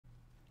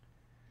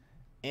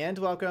And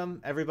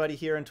welcome everybody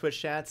here in Twitch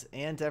chats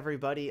and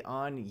everybody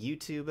on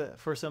YouTube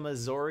for some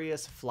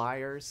Azorius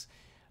flyers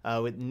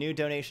with new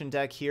donation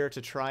deck here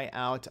to try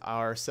out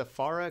our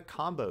Safara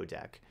combo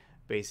deck.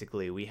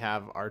 Basically, we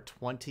have our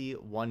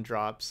 21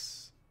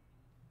 drops,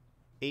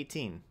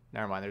 18.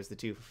 Never mind, there's the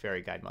two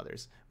fairy guide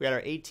mothers. We got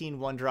our 18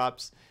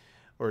 1-drops.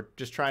 We're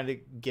just trying to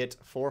get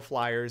 4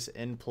 flyers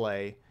in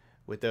play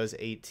with those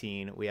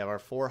 18. We have our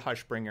 4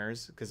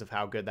 Hushbringers because of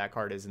how good that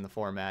card is in the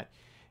format.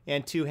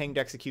 And 2 Hanged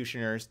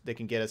Executioners that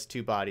can get us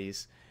 2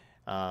 bodies.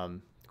 Of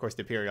course,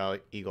 the Imperial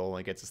Eagle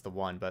only gets us the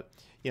 1, but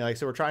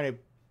so we're trying to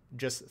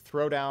just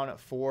throw down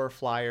 4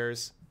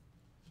 flyers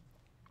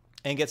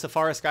and get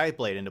Safara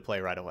Skyblade into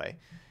play right away.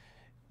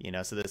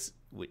 So this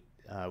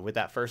with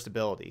that first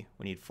ability,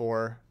 we need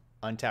 4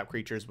 untapped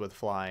creatures with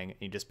flying.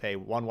 You just pay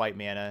 1 white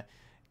mana,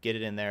 get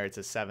it in there. It's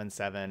a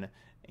 7/7,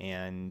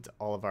 and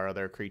all of our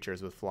other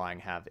creatures with flying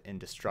have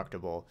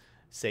indestructible.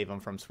 Save them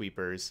from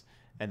sweepers,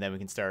 and then we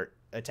can start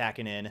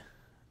attacking in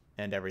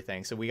and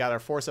everything. So we got our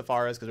 4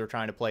 Safaras because we're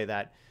trying to play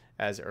that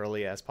as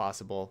early as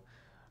possible.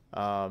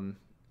 But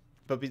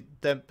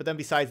then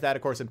besides that,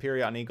 of course,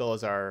 Imperial Eagle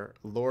is our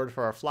lord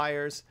for our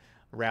flyers.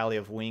 Rally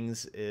of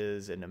Wings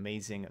is an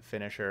amazing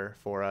finisher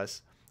for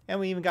us. And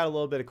we even got a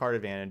little bit of card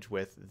advantage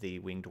with the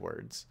Winged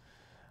Words.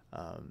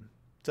 So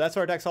that's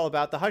what our deck's all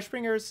about. The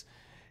Hushbringers,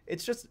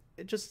 it's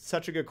just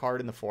such a good card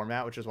in the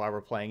format, which is why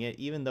we're playing it,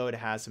 even though it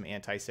has some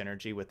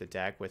anti-synergy with the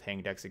deck with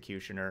Hanged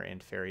Executioner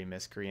and Fairy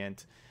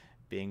Miscreant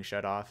being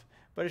shut off.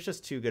 But it's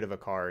just too good of a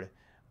card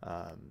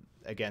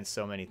against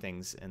so many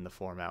things in the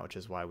format, which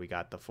is why we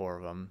got the 4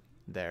 of them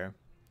there.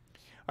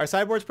 Our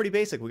sideboard's pretty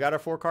basic. We got our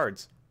 4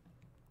 cards.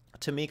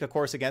 Tamik, of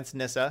course, against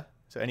Nissa.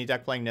 So any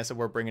deck playing Nissa,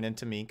 we're bringing in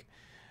Tamik.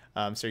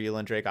 Sir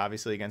Yulin Drake,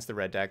 obviously, against the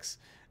red decks.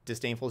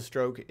 Disdainful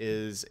Stroke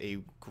is a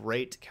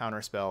great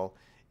counterspell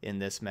in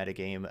this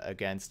metagame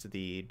against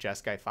the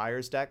Jeskai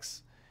Fires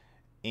decks,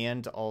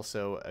 and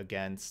also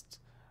against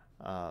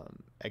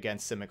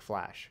Simic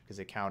Flash, because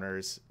it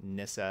counters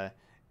Nissa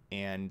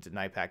and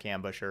Nightpack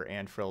Ambusher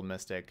and Frilled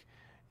Mystic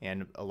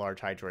and a large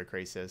Hydroid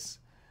Krasis.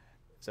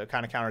 So it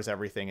kind of counters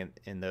everything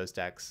in those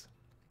decks.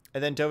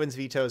 And then Dovin's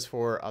Vetoes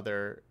for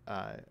other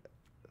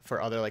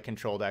like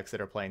control decks that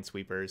are playing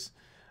sweepers.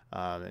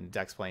 And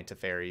decks playing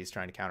Teferis,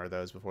 trying to counter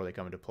those before they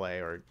come into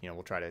play, or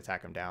we'll try to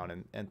attack them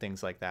down and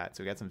things like that.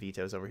 So we got some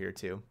vetoes over here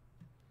too.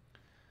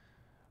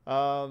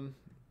 So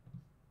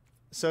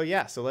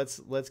yeah, so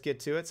let's get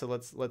to it. So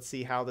let's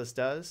see how this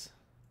does,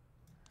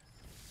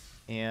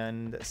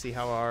 and see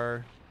how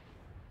our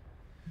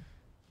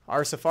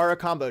Safara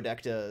combo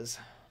deck does.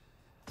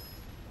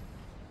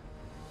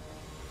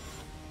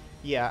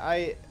 Yeah,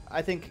 I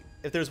think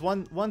if there's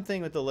one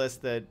thing with the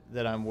list that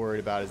I'm worried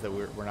about is that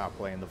we're not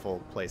playing the full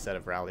play set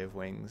of Rally of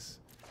Wings.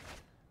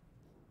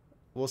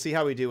 We'll see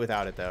how we do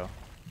without it though.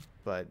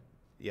 But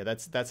yeah,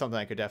 that's something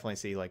I could definitely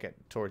see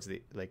towards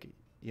the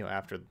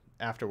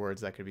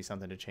afterwards that could be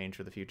something to change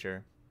for the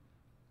future.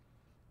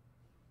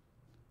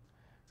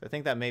 So I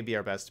think that may be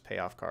our best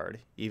payoff card,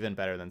 even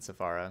better than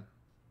Safara.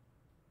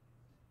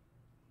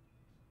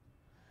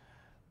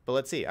 But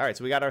let's see. All right,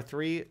 so we got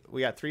 3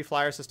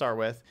 flyers to start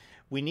with.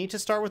 We need to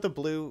start with a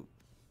blue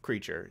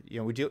creature.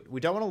 We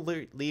don't want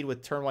to lead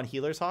with turn 1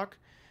 Healer's Hawk,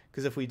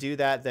 because if we do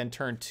that, then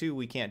turn 2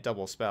 we can't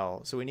double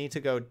spell. So we need to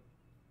go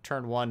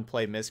turn 1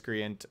 play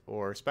Miscreant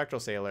or Spectral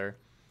Sailor,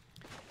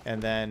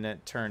 and then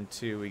turn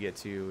 2 we get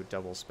to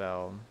double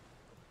spell.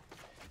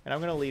 And I'm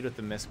going to lead with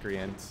the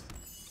Miscreant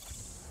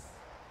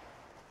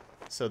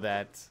so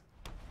that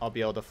I'll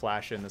be able to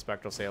flash in the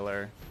Spectral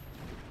Sailor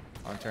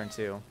on turn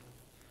 2.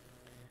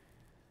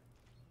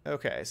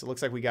 Okay, so it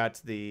looks like we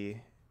got the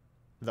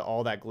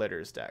All That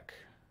Glitters deck.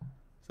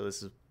 So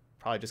this is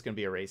probably just going to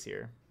be a race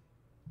here.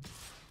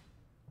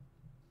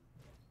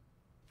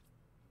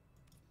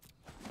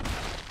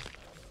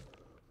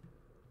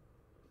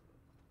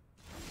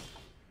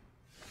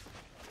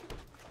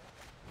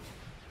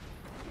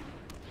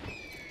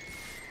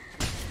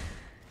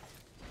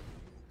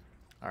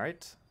 All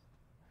right.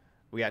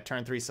 We got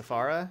turn 3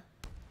 Safara.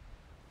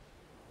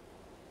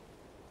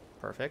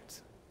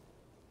 Perfect.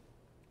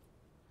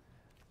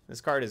 This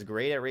card is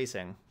great at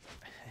racing.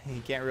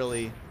 You can't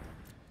really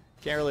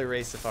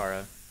race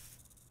Safara.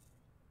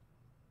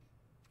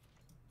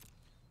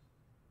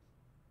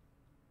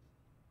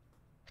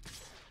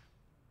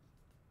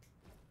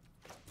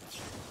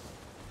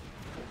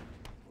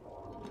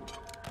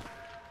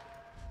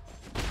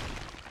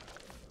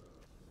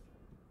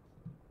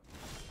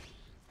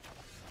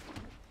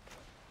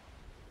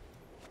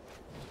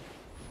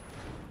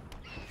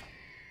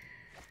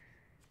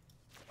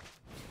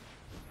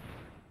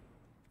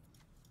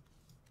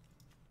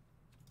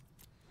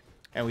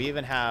 And we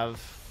even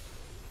have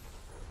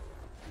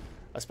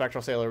a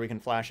Spectral Sailor we can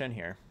flash in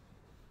here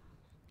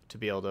to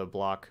be able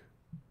to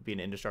be an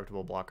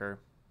indestructible blocker.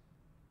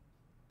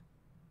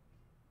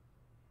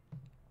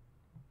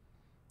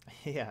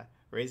 Yeah,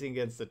 racing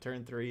against the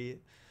turn 3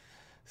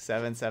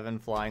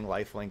 7/7 flying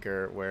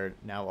lifelinker where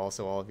now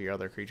also all of your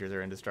other creatures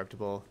are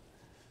indestructible.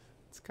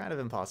 It's kind of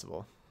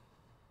impossible.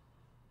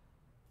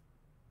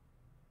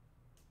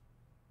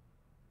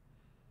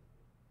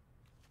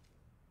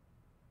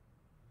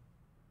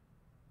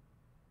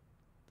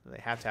 They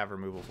have to have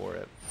removal for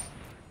it.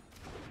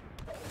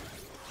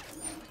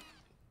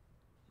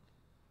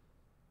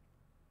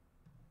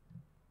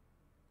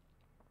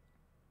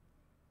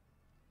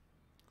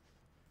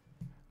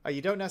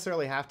 You don't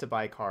necessarily have to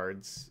buy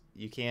cards.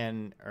 You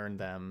can earn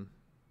them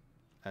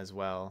as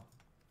well.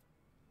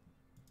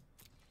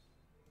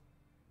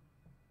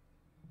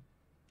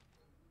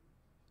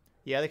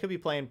 Yeah, they could be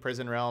playing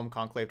Prison Realm,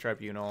 Conclave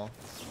Tribunal.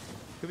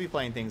 Could be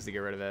playing things to get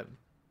rid of it.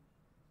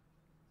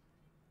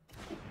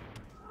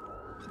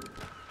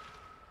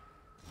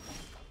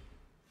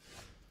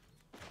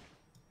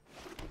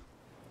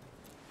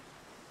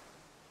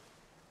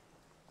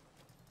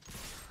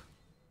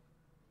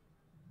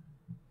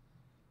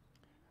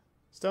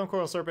 Stone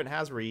Coral Serpent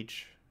has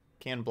reach.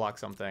 Can block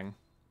something.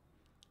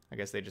 I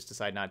guess they just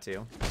decide not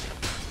to.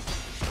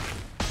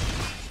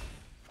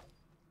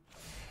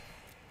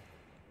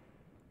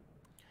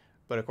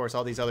 But of course,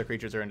 all these other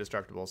creatures are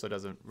indestructible, so it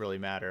doesn't really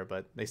matter.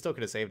 But they still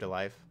could have saved a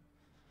life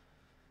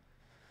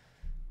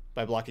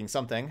by blocking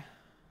something.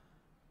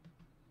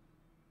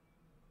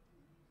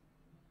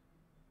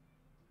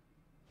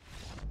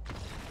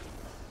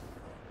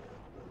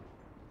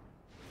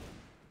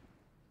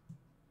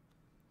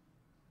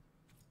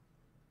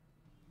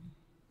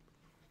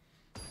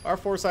 Our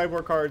 4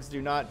 sideboard cards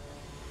do not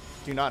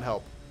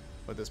help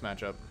with this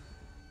matchup.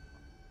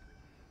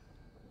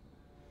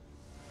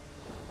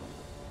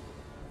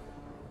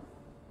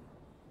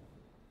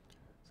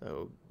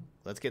 So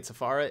let's get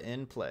Safara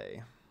in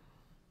play.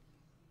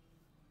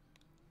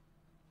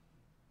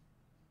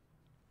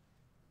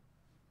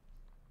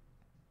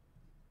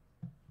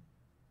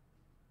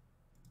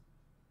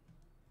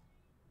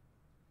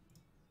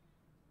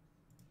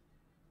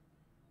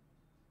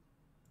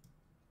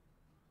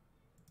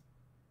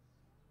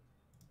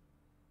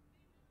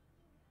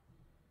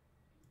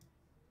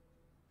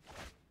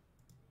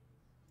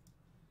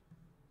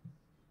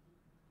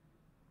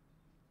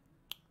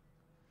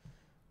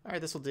 All right,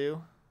 this will do.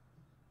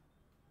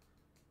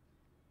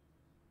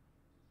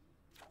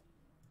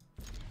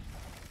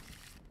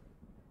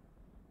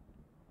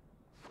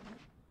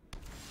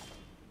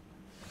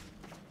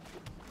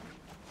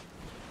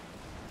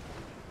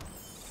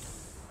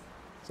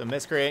 So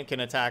Miscreant can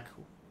attack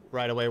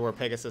right away where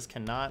Pegasus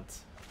cannot.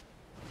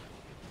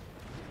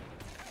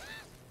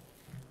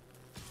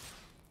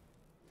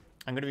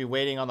 I'm going to be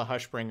waiting on the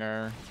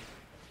Hushbringer.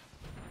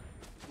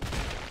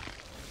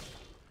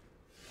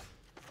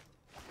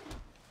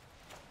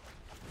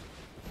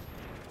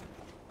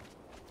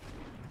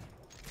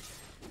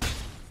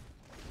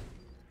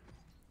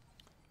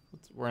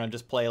 We're going to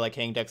just play like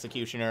Hanged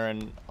Executioner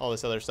and all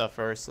this other stuff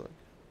first.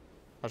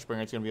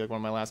 Hushbringer is going to be like one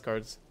of my last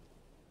cards.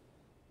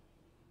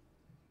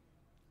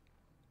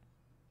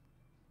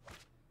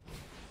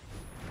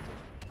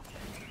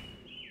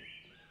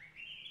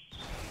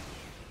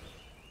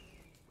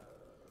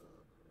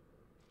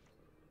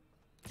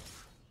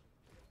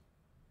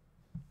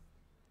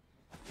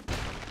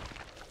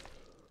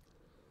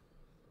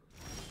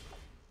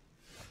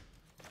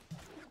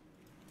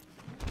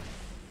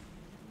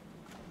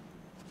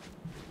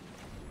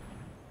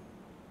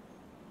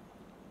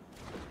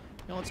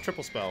 No, let's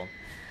triple spell.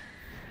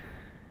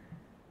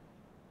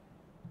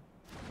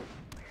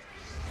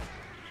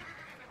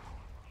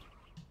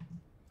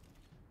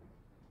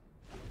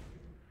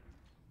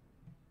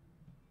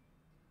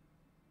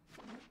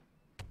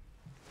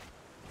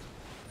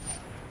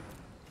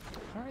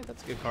 Alright,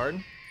 that's a good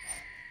card.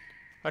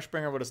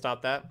 Hushbringer would have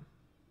stopped that.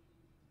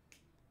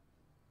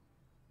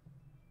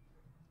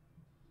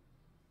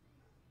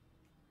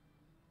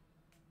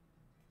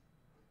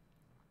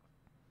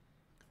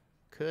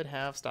 Could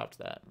have stopped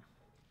that.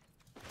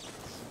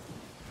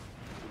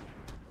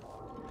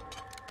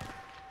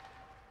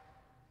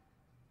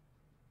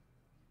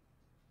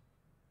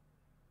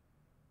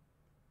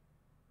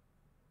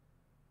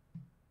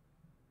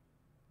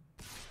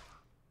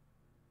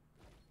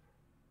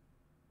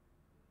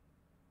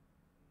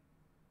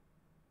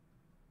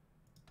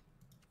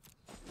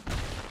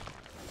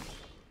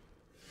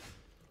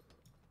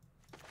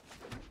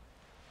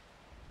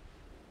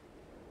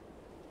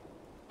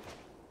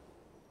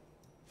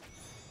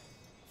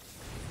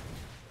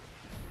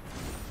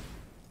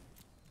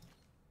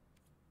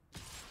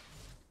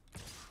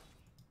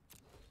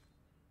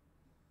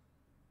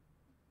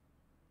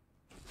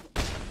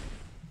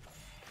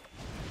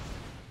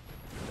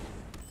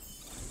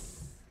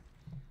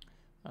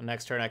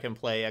 Next turn I can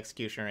play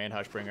Executioner and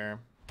Hushbringer.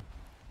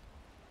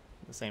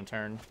 The same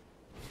turn.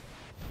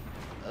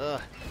 Ugh.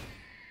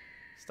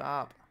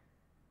 Stop.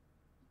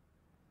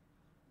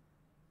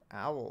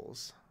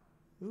 Owls.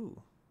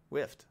 Ooh.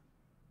 Whiffed.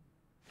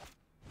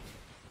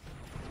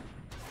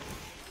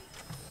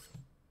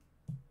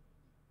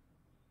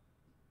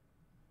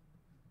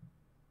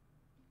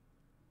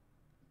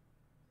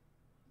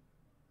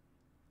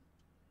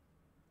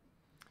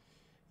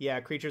 Yeah,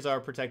 creatures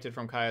are protected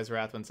from Kaya's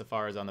Wrath when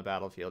Safara is on the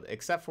battlefield,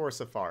 except for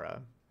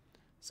Safara.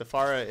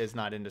 Safara is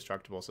not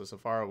indestructible, so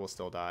Safara will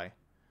still die.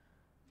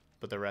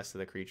 But the rest of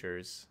the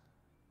creatures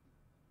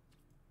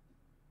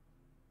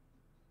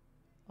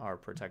are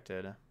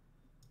protected.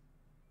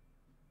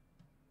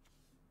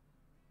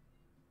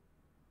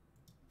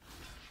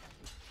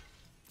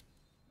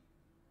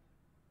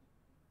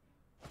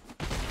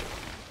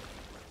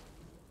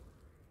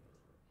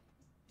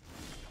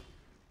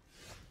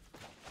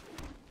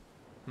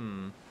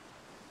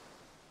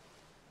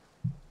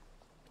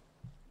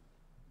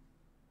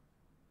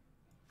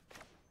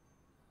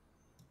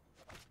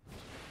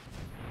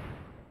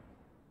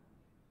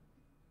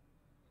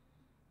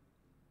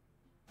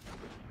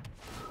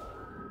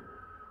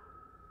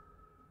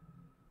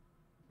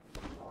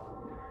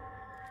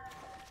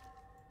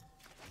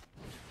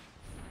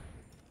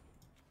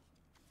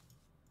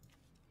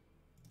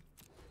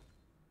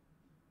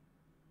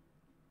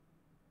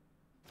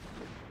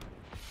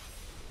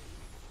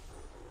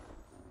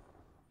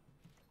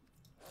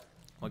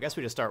 guess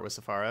we just start with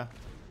Safara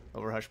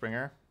over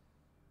Hushbringer.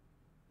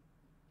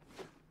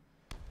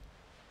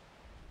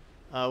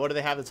 What do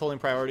they have that's holding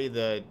priority?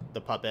 The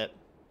puppet.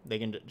 They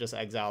can just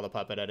exile the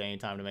puppet at any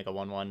time to make a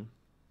 1/1.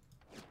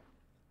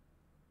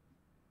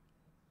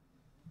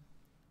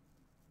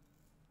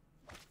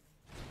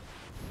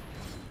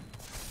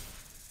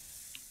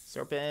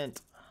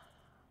 Serpent.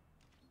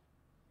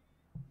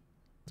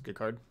 It's a good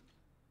card.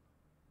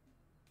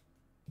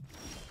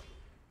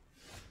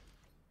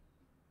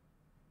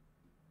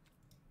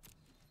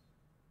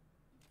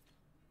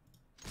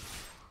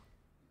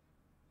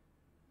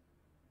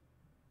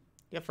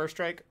 Yeah, first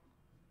strike?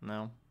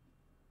 No.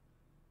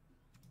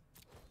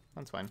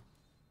 That's fine.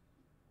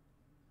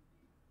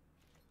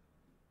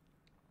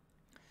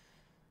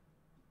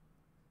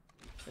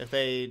 If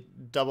they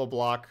double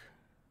block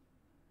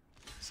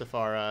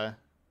Safara,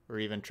 or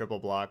even triple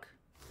block,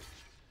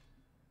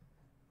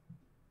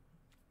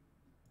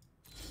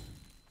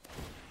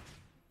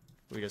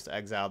 we just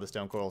exile the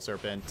Stone Coral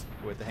Serpent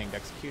with the Hanged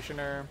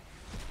Executioner.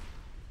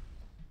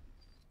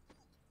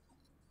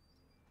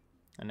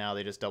 And now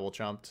they just double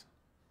chumped.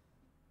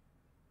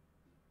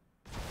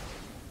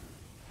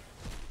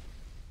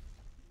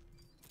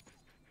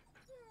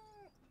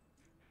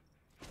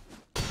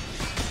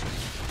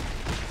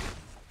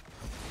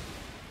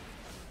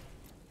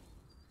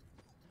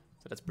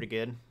 So that's pretty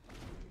good.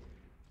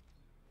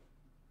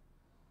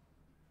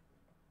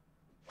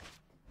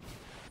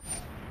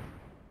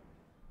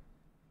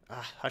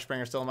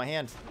 Hushbringer's still in my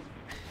hand.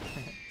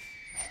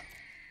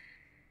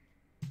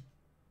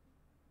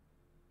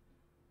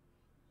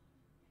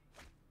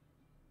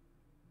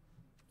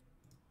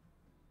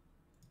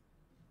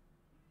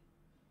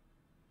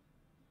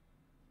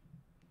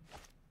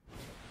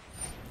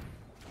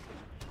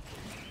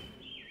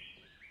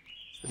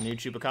 It's the new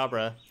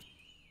Chupacabra.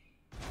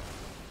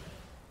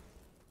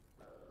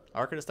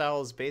 Arcana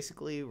style is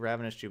basically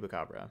Ravenous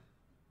Chupacabra.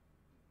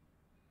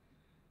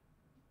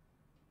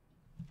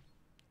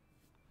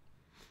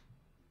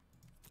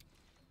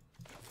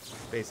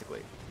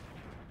 Basically.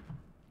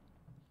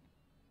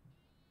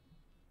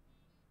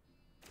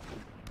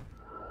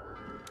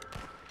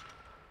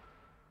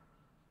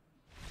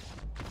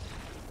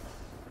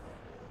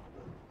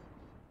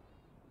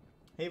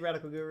 Hey,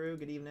 Radical Guru,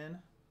 good evening.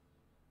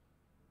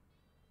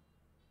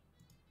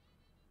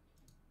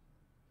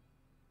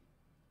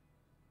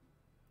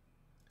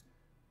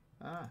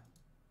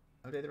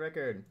 Update the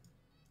record.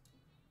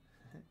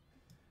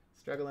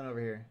 Struggling over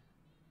here.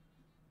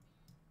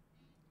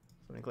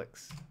 So many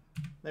clicks.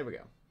 There we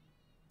go.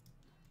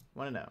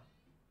 Want to know.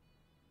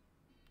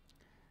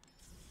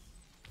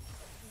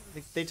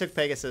 They took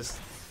Pegasus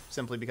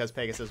simply because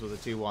Pegasus was a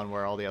 2/1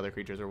 where all the other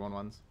creatures are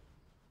 1/1s.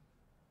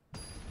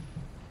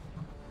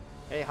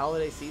 Hey,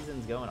 holiday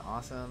season's going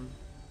awesome.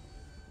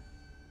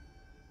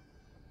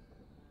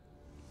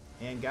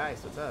 And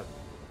guys, what's up?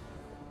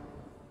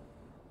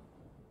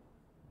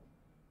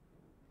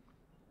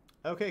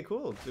 Okay,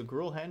 cool. So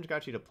Gruul Henge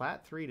got you to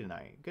Plat 3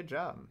 tonight. Good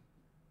job.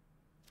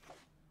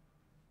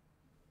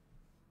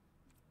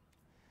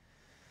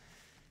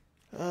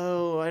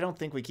 Oh, I don't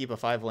think we keep a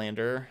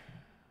 5-lander.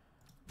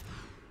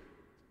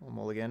 Well,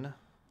 mulligan.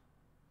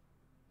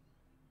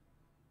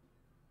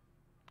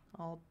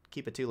 I'll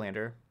keep a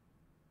 2-lander.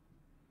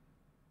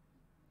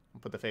 I'll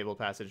put the Fabled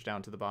Passage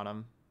down to the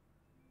bottom.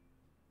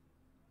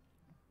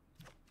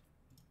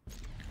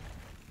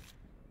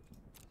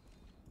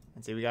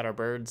 And see, we got our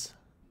birds.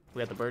 We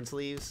got the bird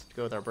sleeves to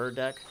go with our bird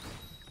deck.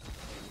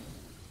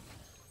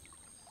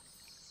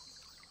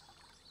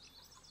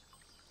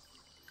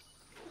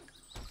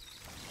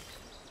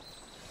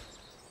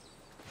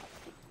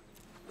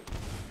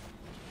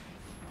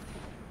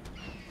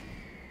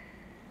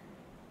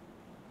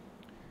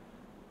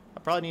 I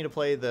probably need to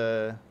play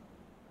the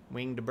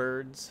winged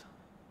birds.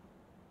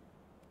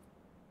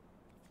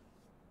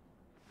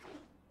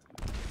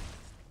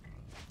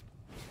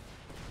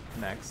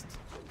 Next.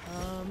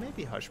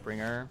 Maybe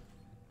Hushbringer.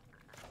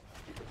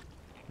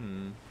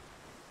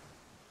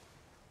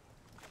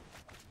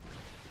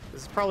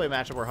 This is probably a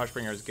matchup where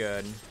Hushbringer is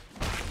good.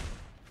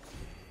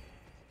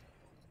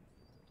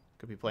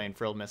 Could be playing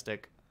Frilled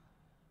Mystic.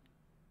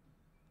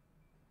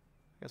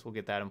 Guess we'll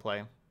get that in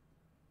play.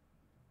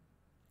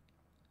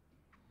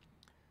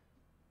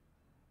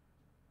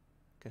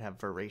 Could have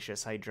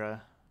Voracious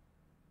Hydra,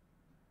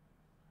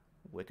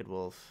 Wicked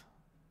Wolf,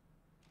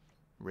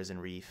 Risen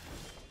Reef.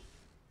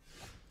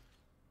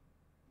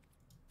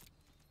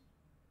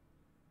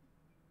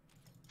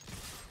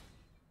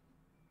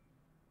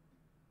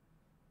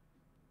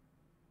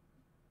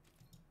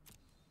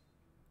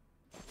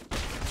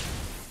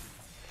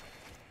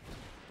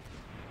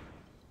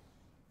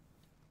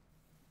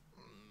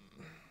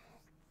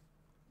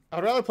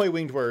 I'd rather play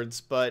Winged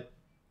Words, but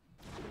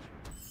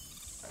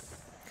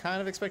kind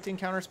of expecting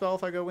Counterspell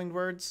if I go Winged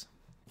Words.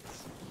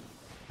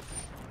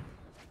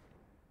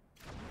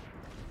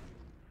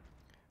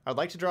 I'd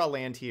like to draw a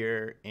land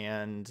here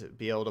and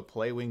be able to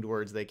play Winged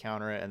Words, they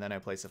counter it, and then I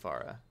play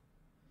Safara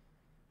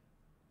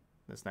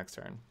this next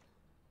turn.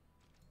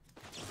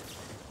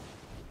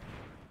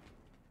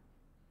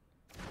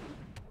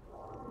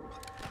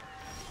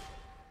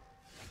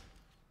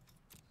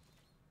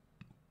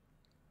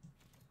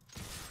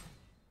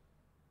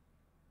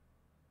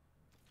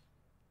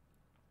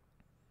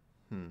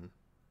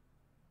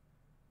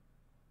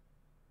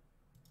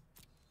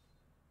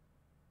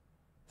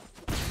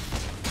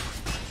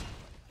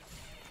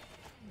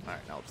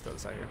 Let's throw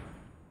this out here.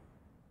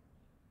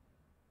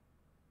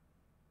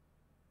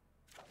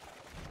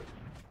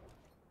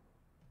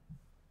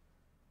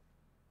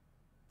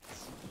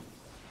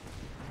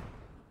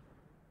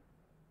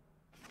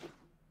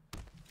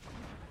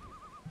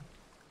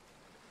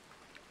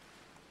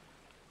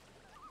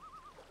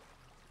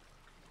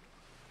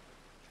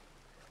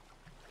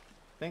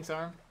 Thanks,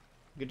 Arm.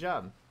 Good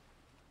job.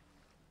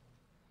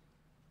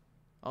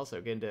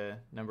 Also, getting to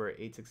number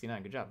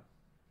 869. Good job.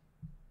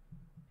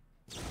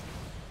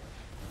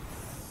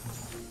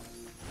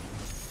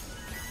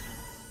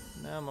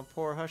 Now I'm a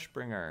poor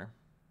Hushbringer.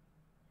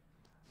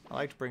 I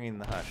liked bringing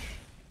the Hush.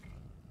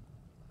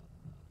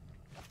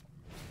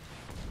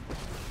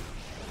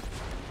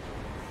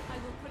 I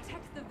will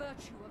protect the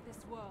virtue of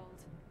this world.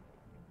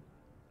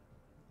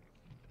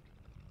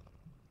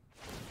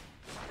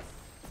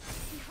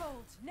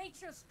 Behold,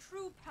 nature's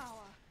true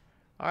power.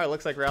 Alright,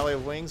 looks like Rally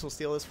of Wings will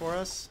steal this for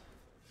us.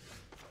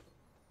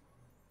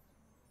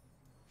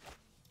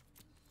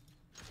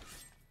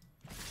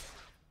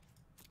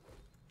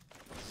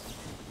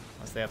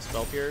 Unless they have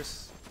Spell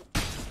Pierce.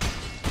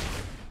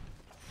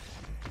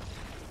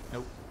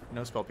 Nope,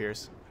 no Spell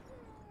Pierce.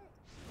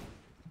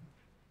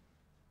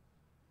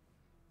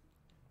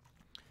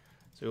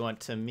 So we want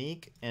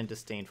Tamik and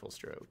Disdainful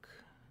Stroke.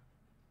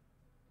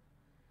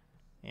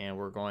 And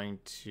we're going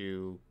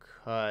to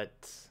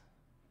cut...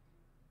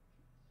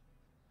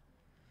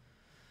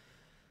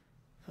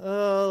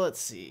 let's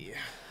see.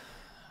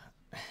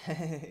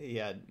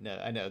 Yeah, no,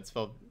 I know it's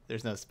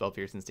there's no Spell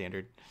Pierce in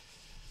Standard.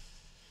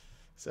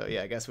 So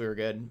yeah, I guess we were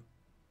good.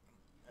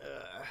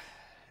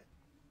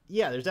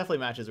 Yeah, there's definitely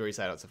matches where you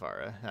side out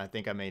Sephara. I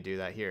think I may do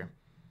that here.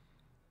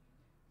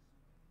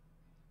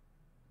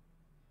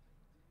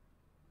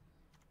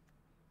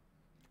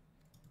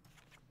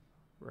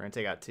 We're gonna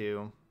take out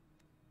 2.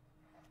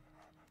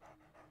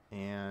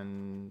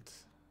 And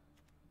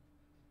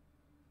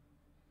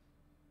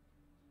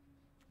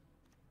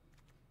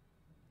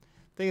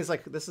thing is,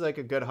 like, this is like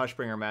a good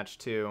Hushbringer match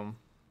too.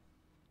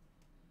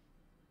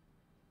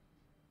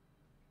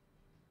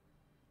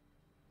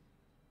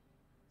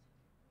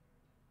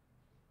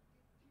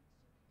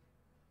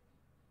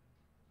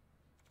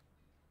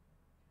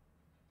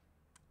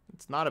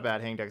 It's not a bad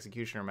Hanged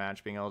Executioner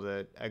match, being able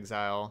to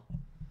exile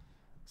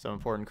some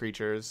important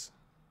creatures.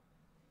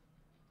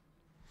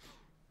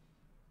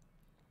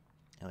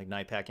 And like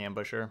Nightpack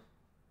Ambusher.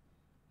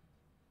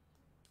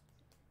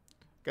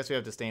 Guess we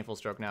have Disdainful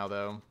Stroke now,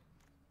 though.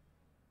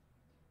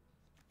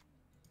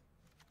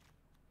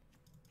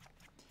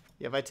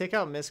 Yeah, if I take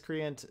out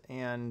Miscreant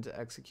and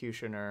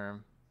Executioner,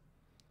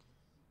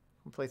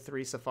 we'll play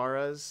 3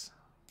 Sepharas.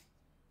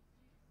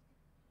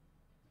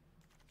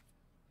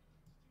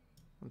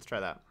 Let's try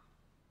that.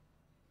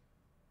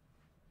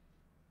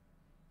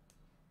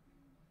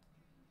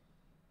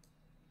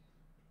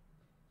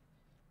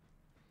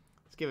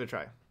 Let's give it a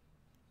try.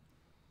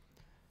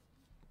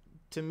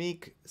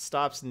 Tamik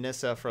stops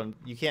Nissa from...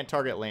 You can't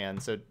target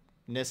land, so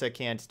Nissa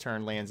can't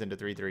turn lands into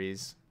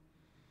 3/3s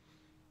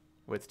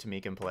with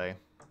Tamik in play.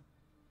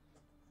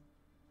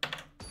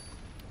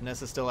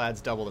 Nissa still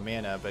adds double the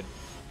mana, but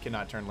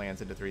cannot turn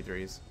lands into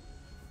 3/3s.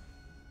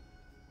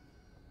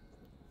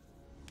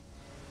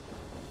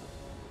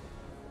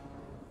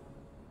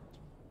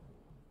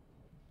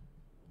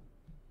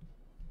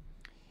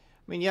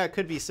 I mean, yeah, it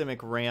could be Simic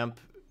Ramp.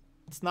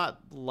 It's not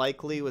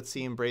likely with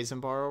seeing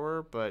Brazen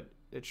Borrower, but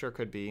it sure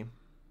could be.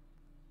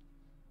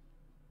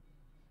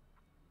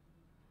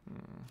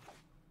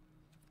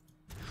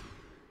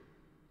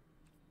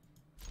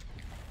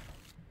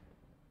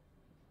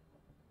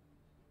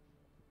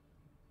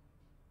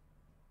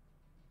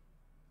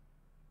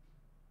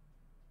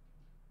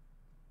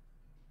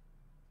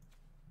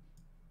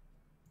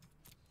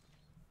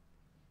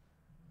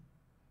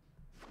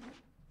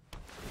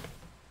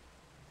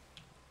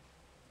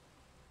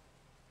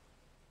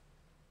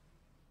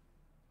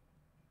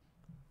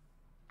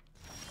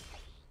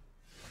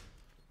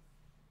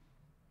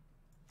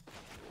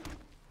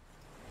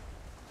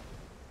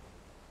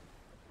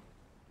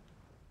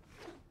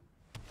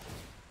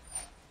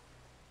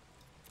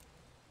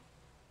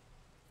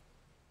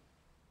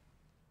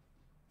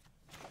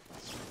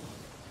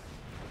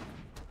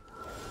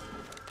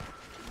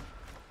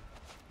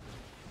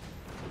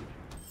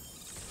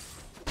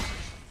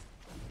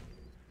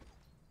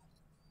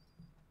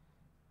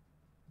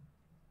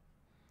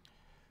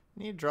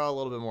 Need to draw a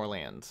little bit more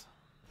land.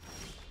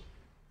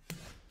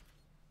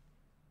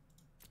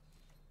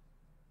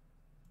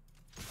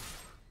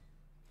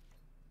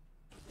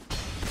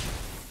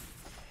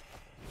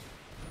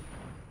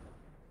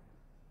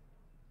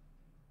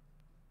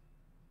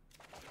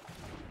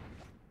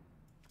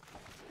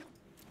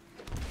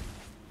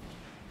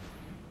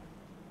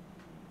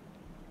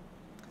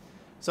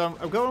 So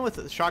I'm going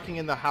with Shocking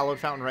in the Hallowed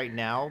Fountain right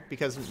now,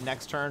 because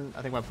next turn,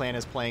 I think my plan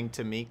is playing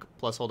Tamik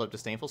plus hold up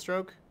Disdainful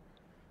Stroke.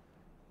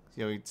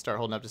 You know, we start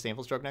holding up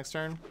Disdainful Stroke next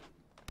turn.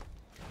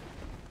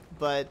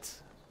 But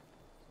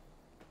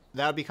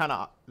that'd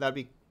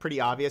be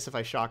pretty obvious if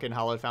I shock in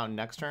Hallowed Fountain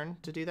next turn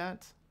to do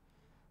that.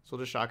 So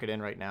we'll just shock it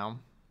in right now.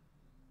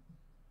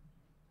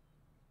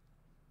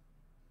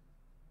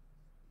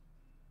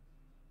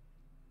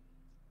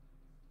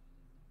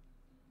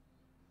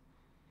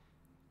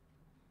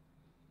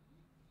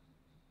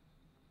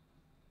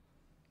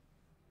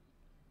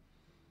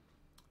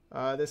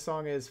 This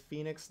song is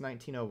Phoenix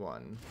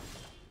 1901.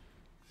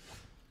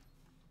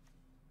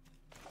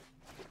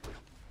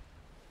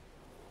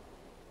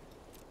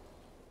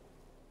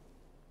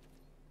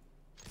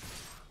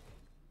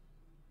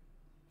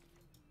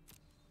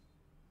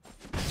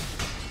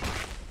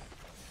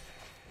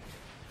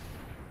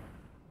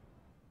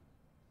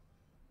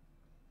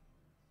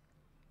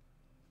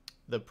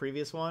 The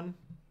previous one?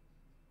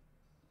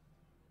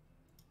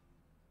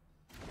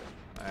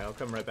 Alright, I'll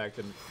come right back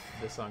to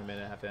this song a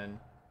minute and a half in.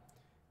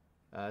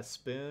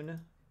 Spoon,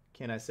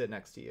 can I sit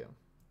next to you?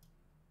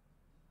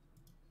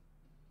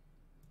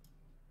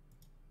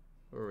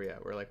 Where are we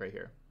at? We're like right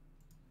here.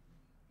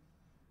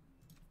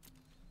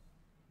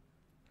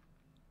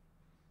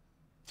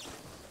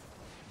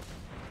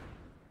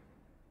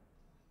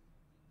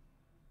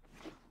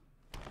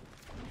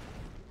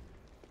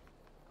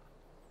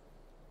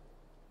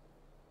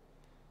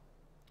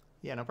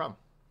 Yeah, no problem.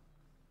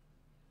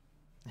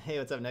 Hey,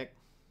 what's up, Nick?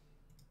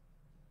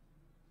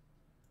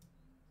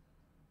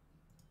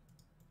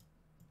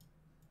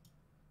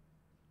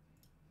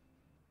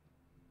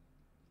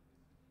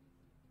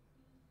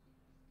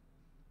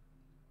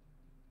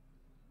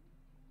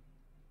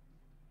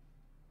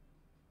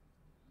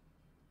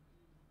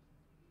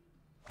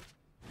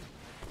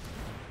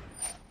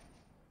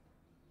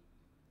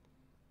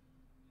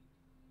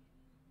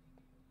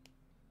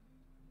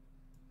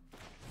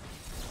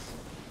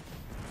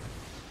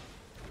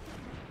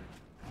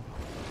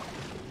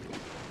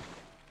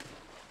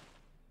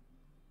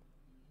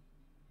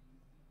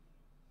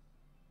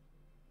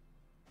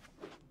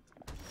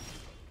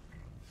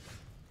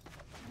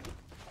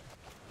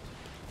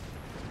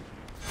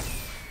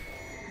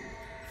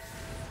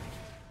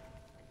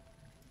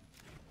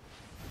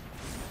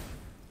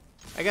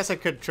 I guess I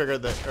could trigger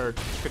the, or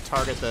could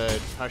target the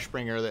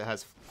Hushbringer that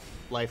has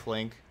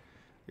lifelink.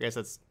 I guess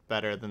that's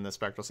better than the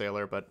Spectral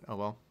Sailor, but oh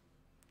well.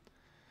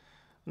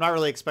 I'm not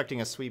really expecting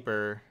a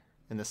sweeper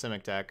in the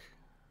Simic deck.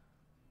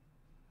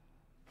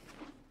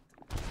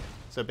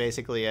 So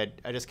basically,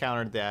 I just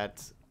countered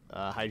that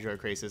Hydro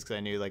Crisis because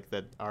I knew like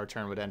that our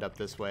turn would end up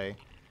this way,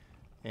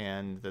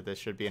 and that this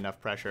should be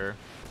enough pressure.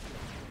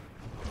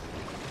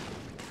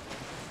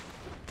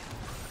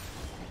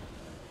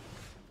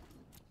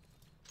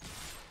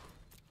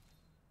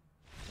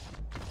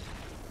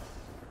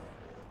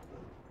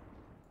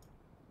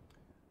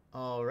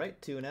 All right,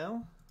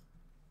 2-0.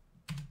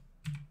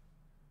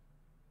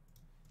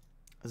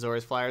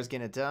 Azorius Flyers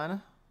getting it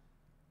done.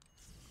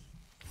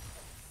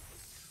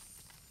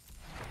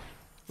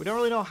 We don't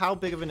really know how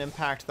big of an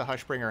impact the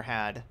Hushbringer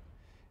had.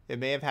 It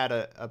may have had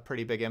a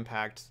pretty big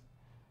impact.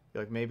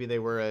 Like maybe they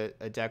were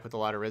a deck with a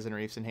lot of Risen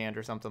Reefs in hand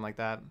or something like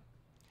that.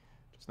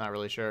 Just not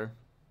really sure.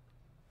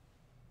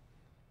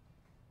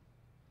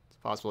 It's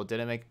possible it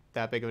didn't make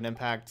that big of an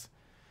impact.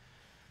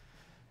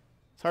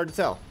 It's hard to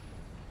tell.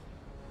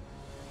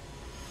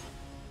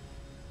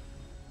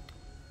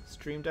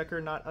 Stream Decker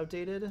not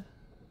updated.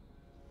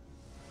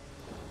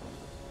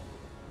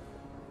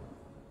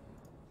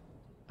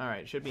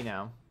 Alright, should be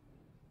now.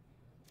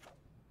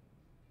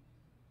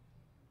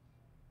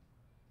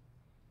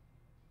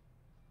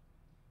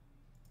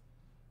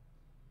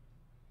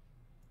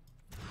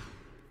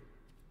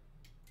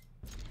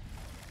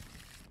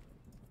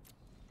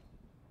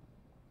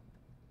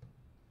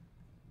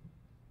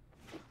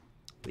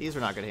 These are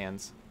not good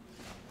hands.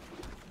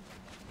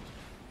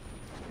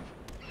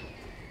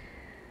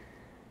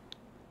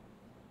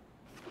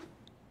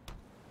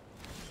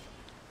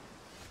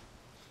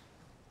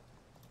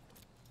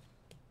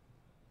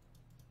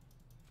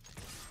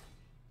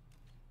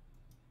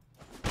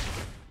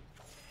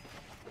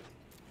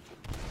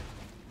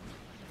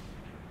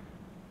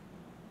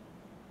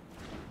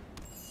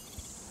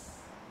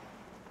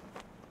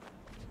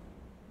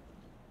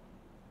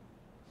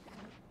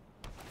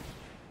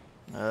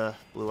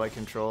 Blue-white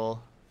control.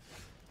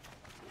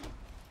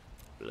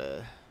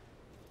 Blah.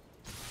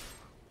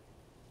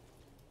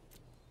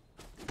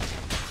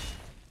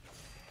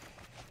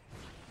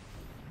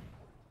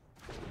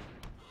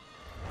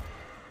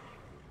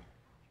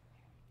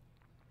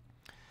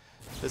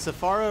 The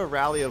Sephara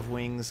Rally of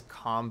Wings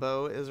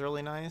combo is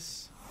really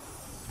nice,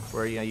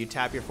 where you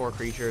tap your 4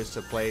 creatures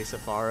to play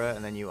Sephara,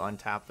 and then you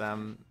untap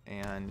them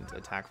and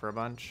attack for a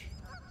bunch.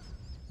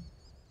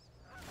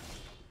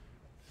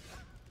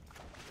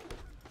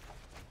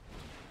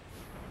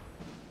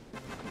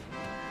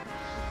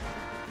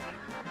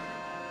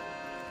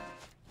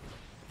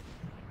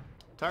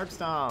 Tark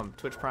Stomp,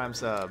 Twitch Prime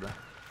sub.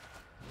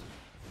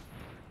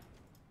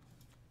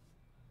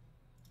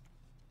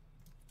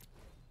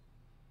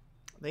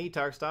 Thank you,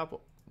 Tark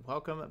Stomp.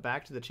 Welcome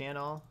back to the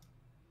channel.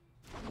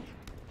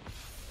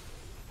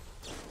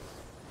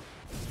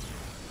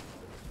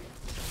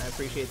 I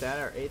appreciate that.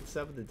 Our 8th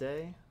sub of the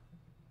day.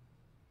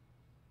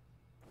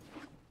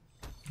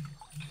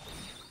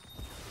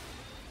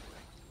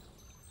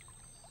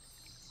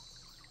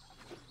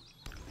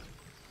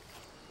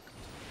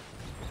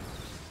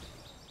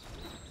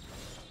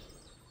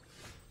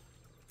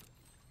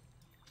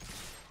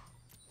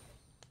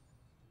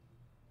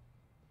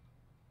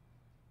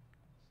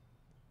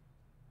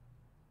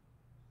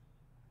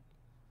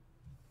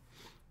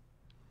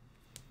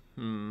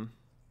 Hmm.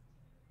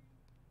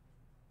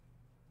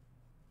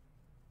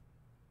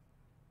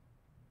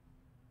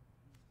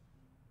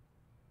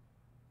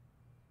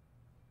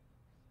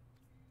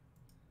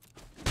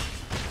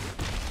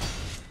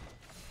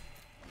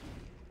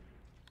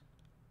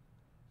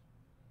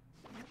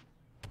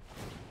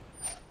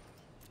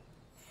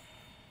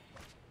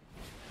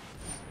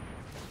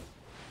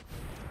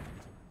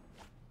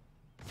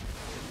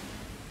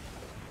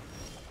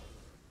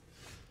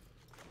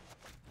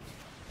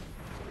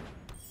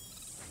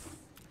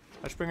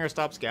 Hushbringer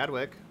stops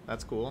Gadwick.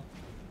 That's cool.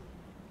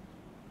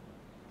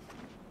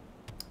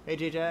 Hey,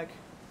 J-Jack.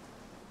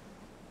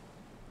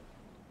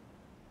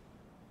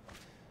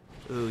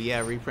 Ooh, yeah,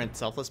 reprint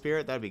Selfless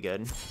Spirit. That'd be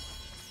good.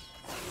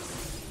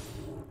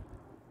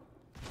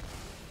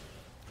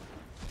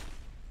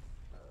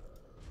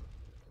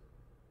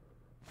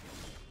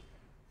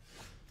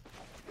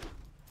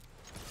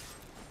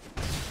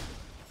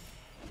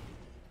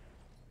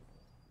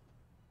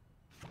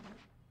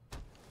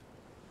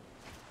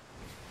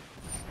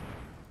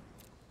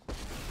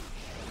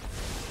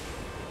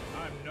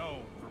 I'm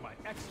known for my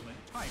excellent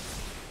timing.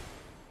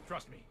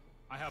 Trust me,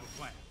 I have a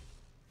plan.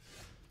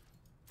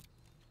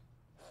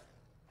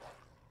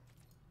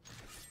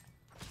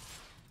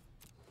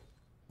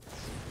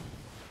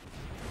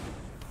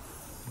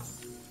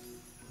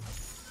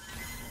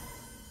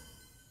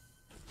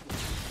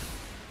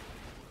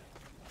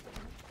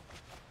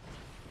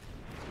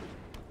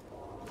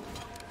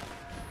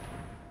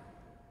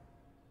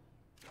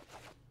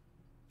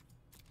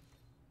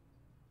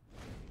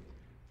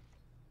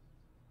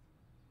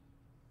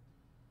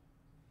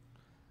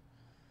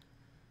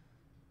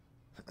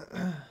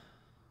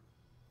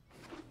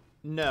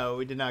 No,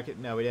 we did not get.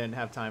 No, we didn't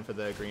have time for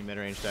the green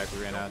mid-range deck.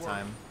 We ran out of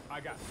time.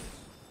 I got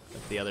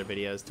this. The other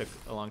videos took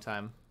a long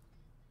time.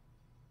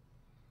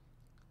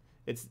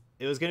 It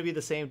was going to be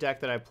the same deck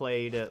that I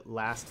played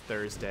last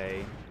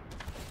Thursday.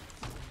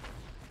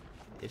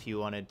 If you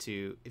wanted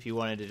to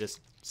just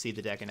see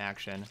the deck in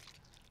action,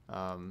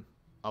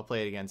 I'll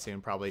play it again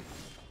soon. Probably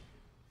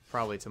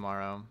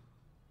tomorrow.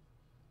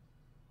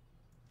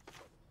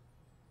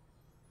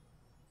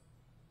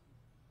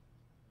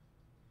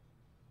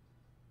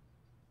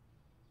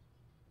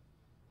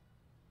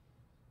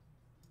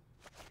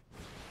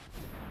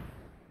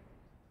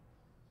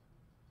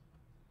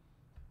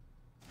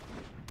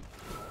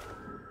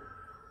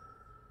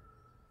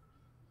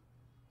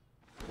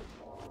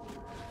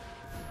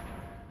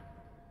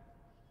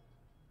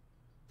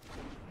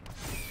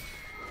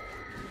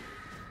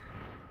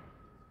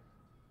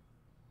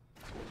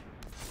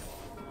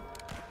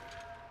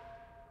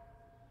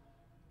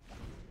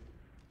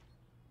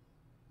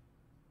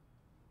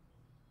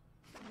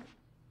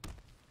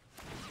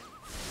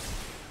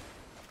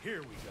 Here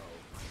we go.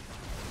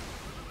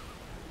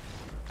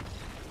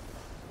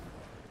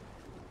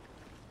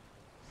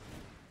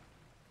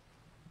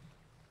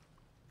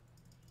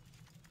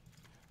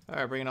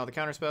 Alright, bringing all the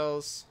counter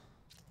spells.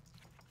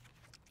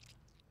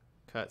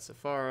 Cut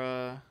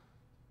Sephara.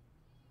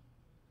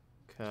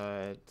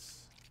 Cut...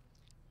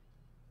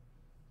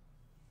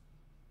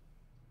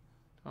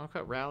 I want to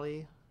cut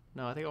Rally.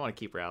 No, I think I want to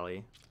keep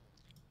Rally.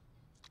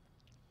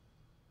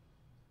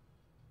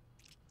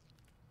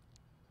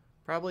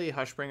 Probably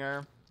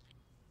Hushbringer.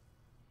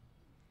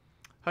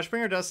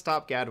 Hushbringer does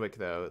stop Gadwick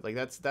though. Like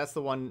that's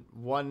the one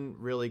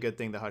really good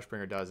thing that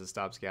Hushbringer does is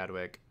stops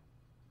Gadwick.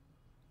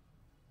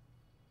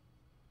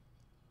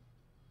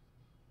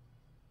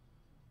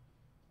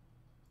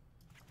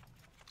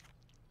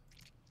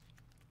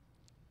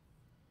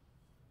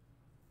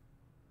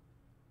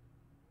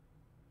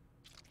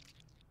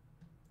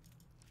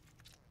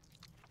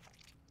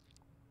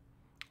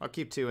 I'll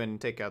keep 2 and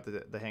take out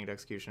the Hanged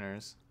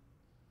Executioners.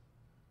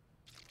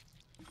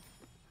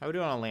 How are we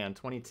doing on land?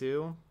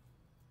 22?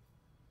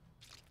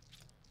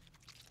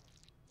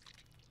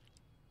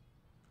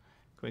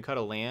 Can we cut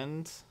a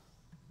land?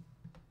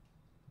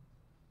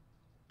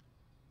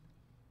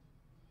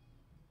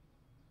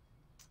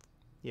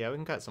 Yeah, we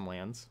can cut some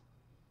lands.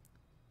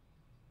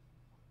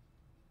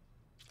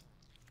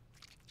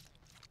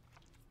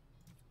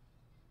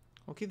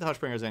 We'll keep the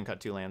Hushbringers in and cut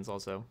 2 lands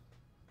also.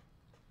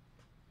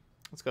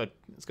 Let's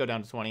go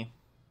down to 20.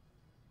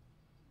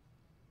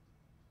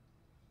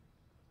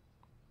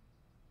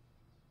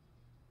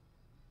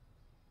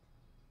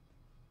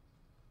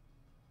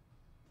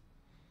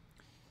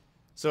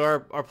 So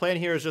our plan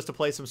here is just to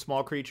play some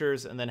small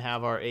creatures and then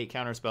have our 8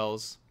 counter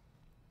spells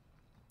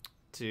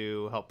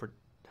to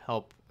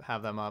help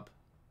have them up.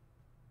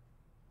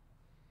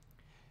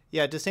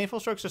 Yeah, Disdainful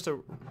Stroke's just a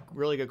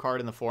really good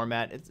card in the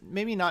format. It's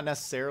maybe not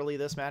necessarily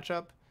this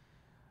matchup,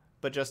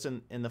 but just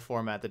in the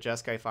format. The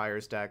Jeskai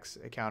Fires decks,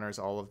 it counters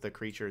all of the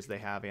creatures they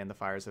have and the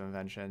Fires of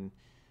Invention.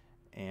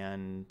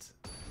 And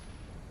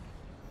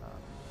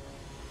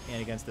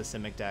against the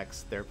Simic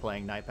decks, they're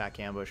playing Nightpack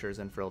Ambushers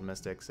and Frilled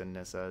Mystics and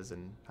Nissas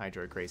and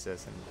Hydroid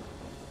Krasis and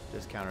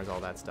just counters all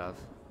that stuff.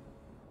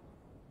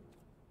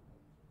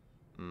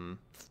 Maybe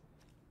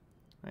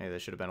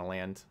this should have been a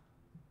land.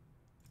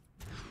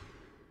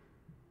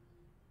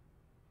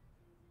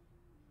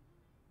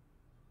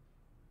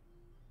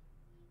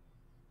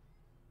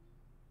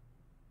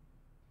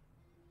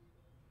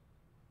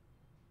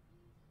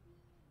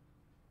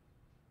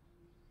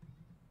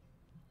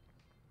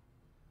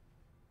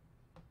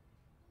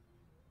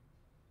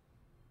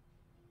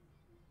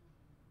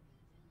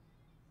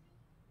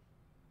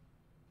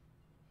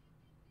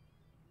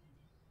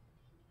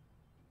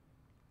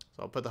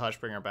 So I'll put the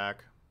Hushbringer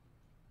back.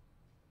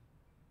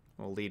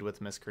 We'll lead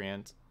with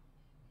Miscreant.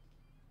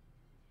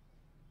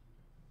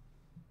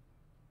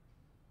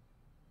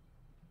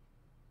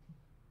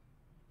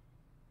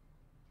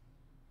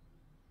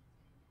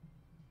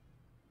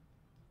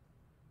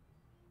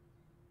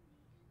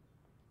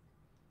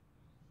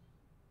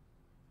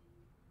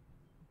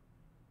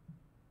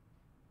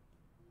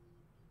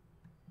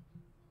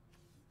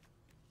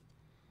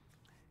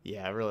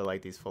 Yeah, I really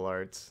like these full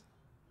arts.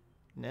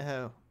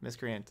 No,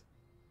 Miscreant.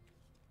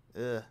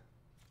 Ugh.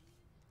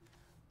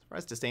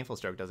 Surprised Disdainful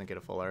Stroke doesn't get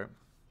a full art.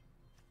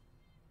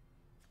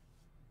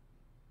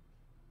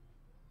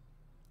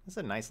 This is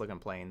a nice looking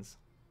plains.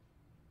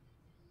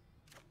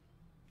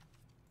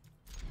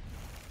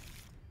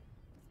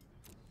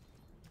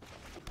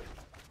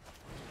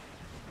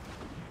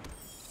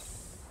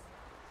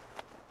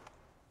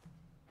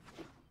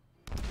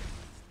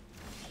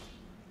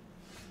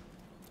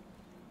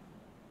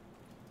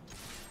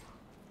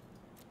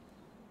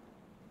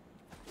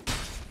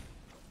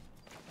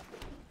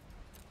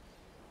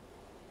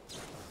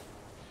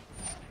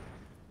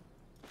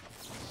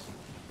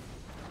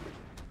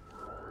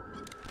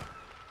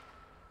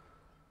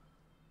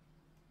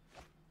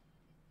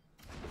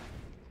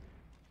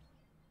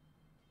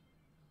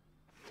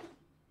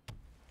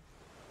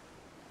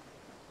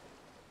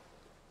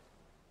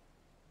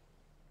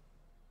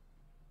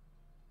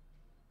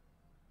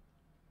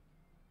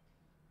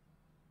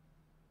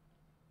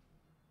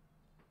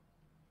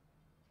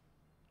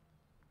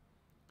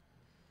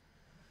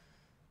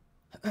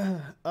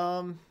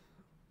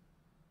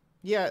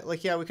 Yeah,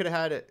 like, yeah, we could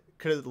have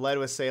led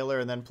with Sailor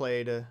and then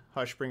played a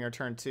Hushbringer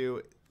turn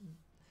 2.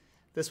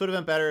 This would have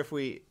been better if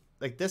we,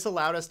 like, this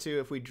allowed us to,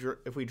 if we drew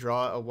a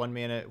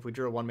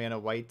 1-mana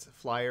white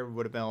flyer, we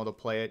would have been able to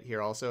play it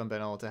here also and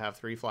been able to have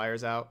 3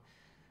 flyers out,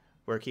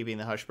 where keeping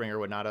the Hushbringer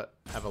would not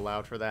have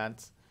allowed for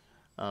that.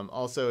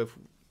 Also,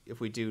 if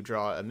we do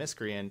draw a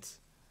Miscreant,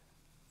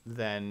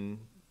 then,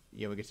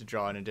 you know, we get to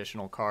draw an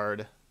additional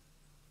card.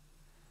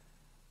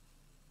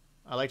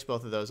 I liked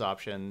both of those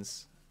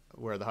options,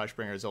 where the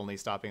Hushbringer is only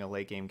stopping a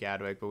late game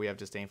Gadwick, but we have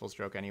Disdainful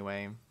Stroke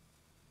anyway.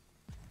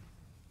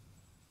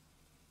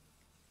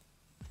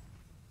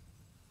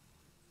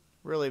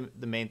 Really,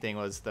 the main thing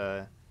was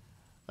the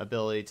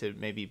ability to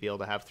maybe be able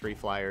to have 3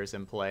 flyers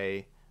in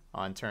play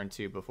on turn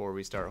 2 before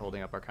we start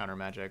holding up our counter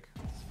magic.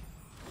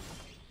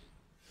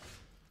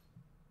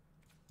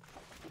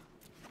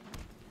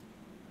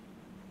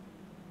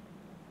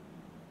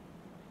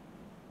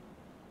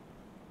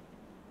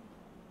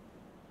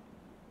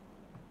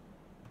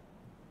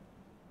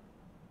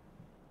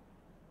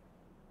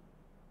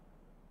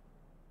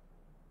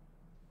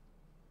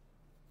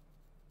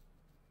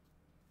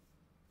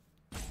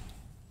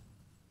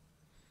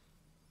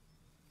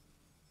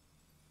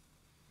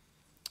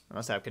 I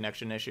must have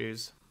connection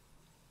issues.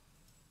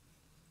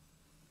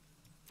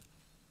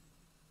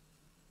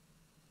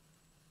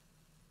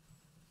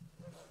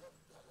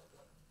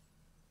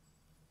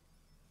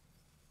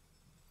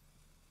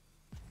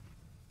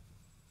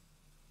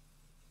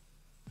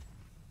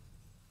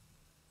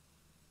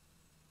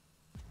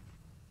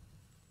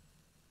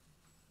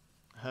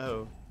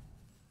 Oh.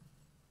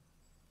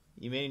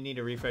 You may need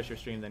to refresh your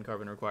stream, then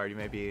carbon required. You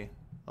may be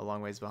a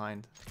long ways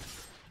behind.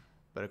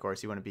 But of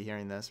course you wouldn't be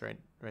hearing this right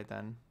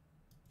then,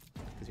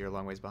 because you're a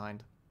long ways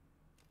behind.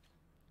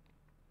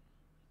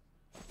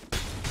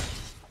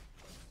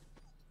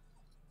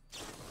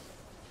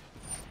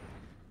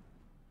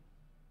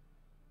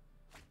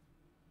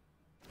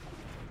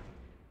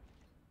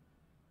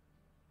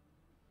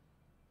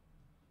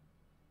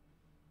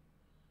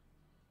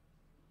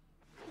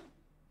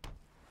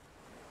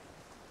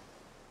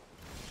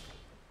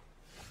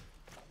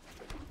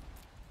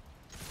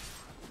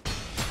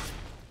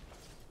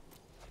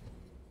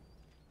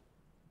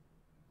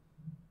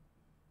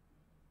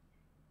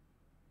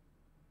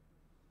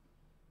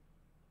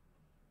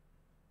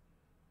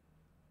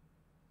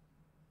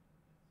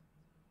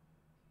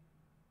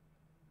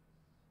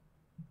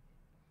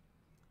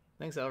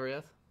 Thanks,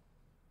 Elrieth.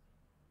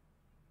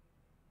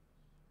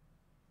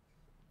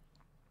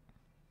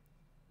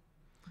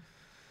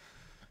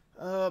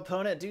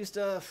 Opponent, do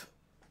stuff.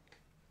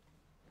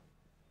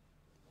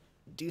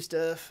 Do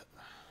stuff.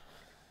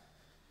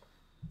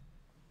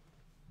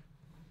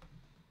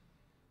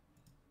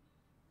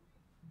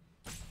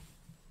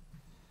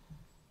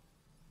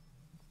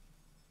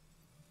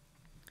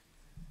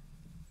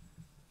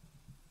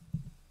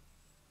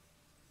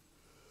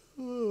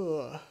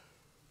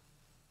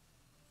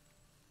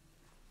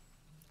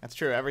 That's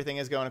true. Everything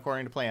is going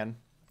according to plan.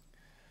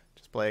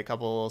 Just play a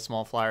couple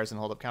small flyers and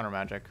hold up counter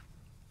magic.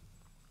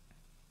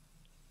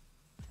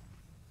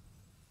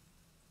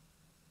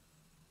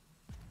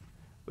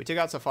 We took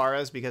out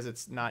Safaras because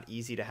it's not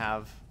easy to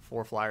have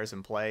 4 flyers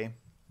in play,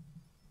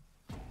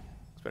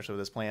 especially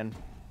with this plan.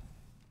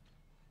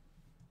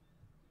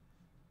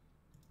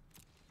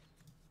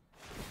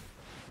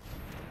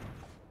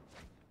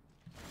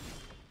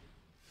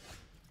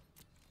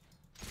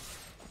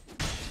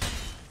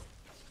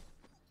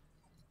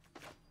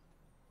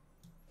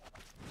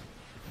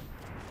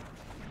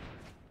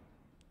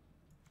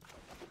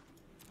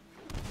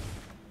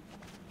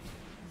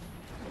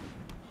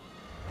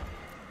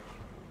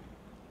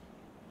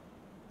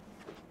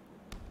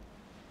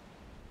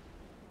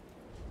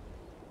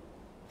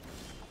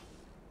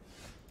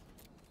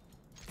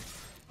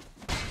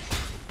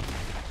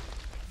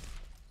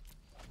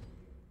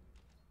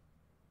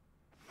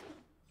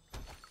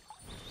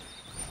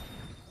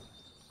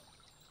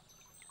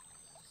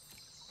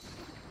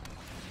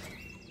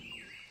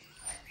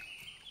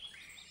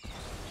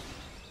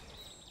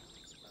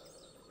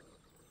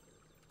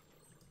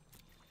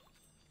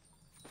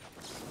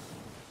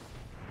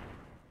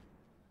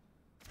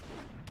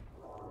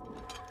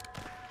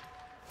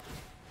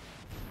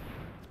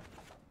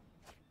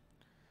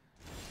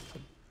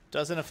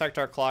 Doesn't affect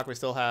our clock. We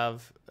still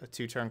have a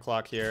 2-turn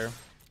clock here.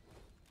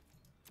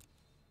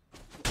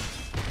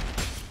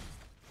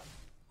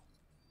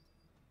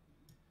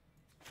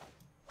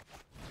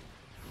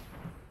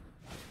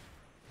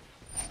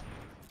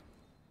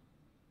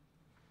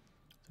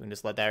 So we can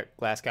just let that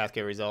glass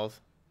casket resolve.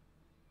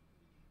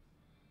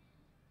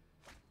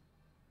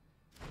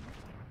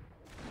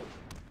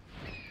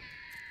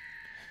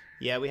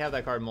 Yeah, we have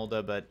that card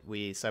Mulda, but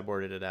we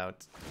sideboarded it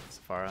out,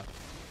 Sephara.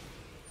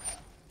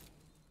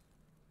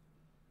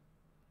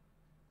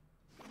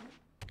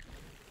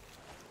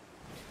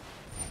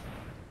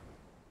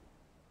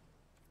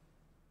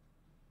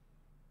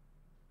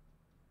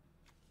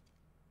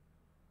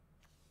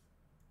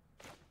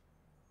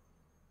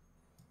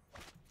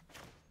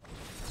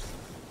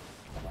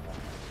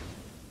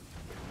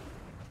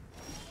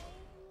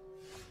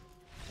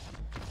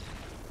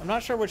 I'm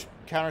not sure which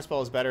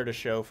counterspell is better to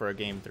show for a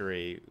game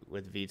 3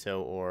 with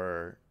Veto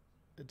or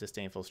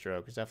Disdainful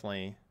Stroke. It's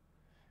definitely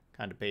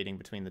kind of debating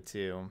between the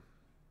two.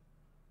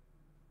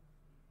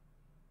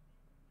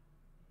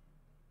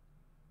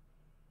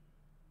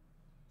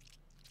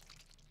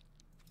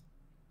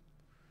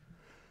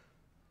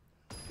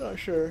 Not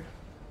sure.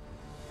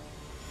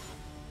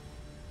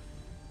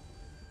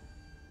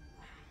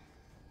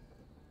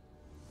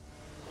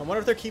 I wonder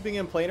if they're keeping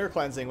in planar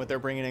cleansing with their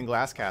bringing in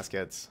glass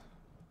caskets.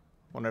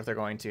 Wonder if they're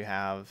going to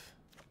have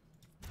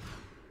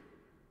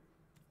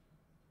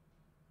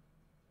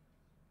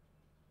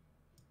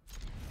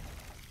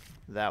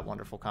that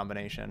wonderful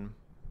combination.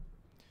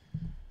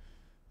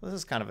 This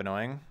is kind of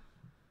annoying.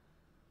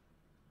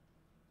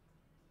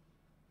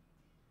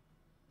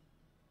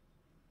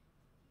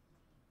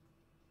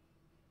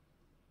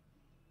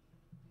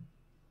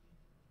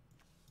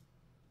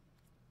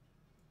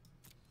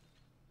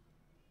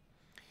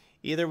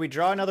 Either we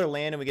draw another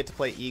land and we get to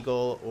play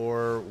Eagle,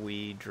 or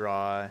we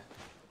draw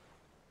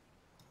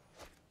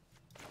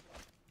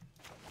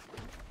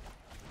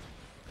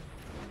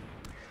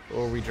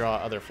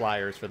other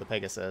flyers for the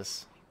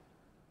Pegasus.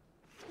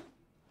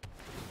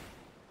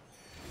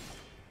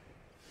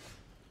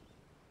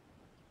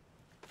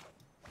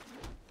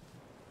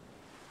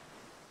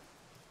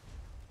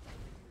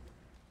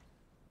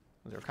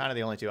 Those are kind of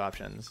the only two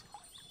options.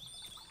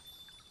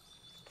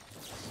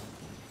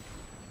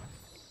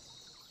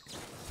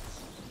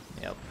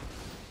 Yep.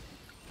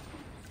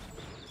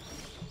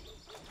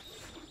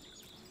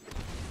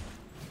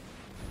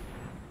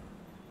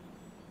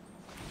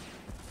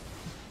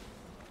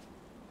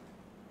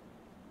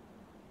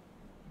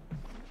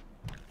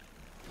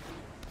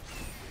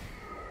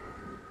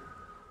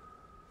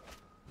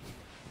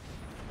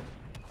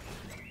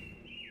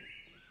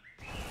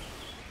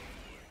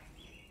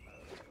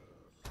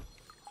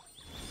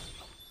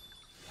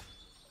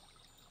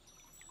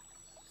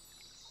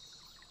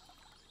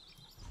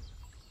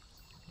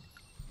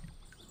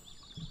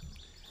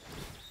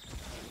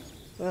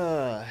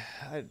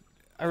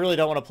 I really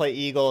don't want to play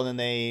Eagle, and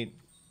then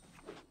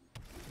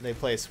they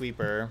play a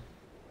sweeper,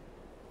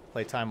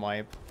 play Time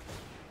Wipe.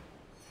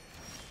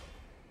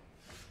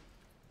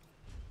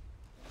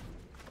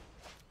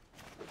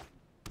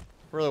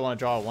 Really want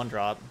to draw a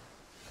 1-drop.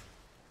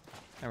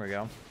 There we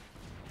go.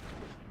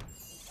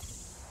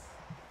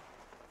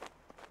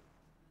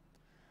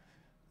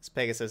 This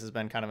Pegasus has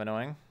been kind of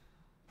annoying.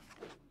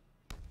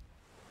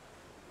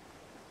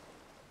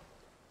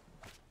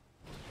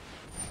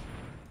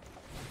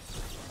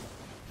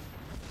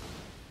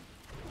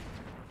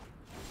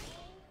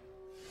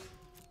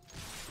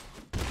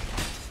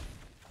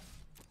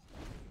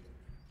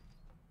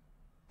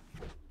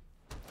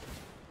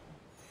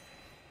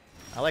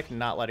 I like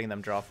not letting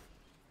them draw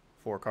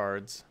 4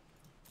 cards.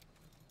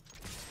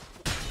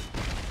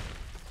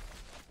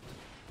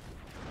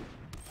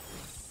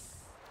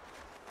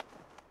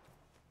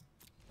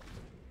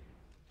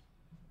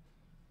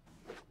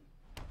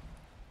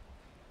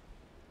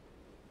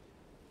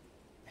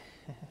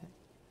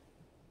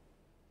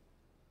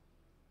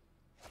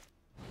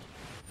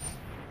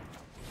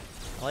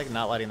 I like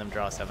not letting them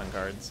draw 7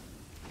 cards.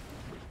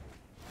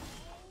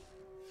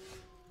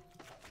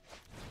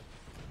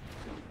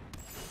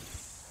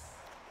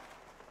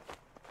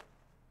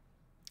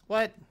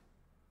 What?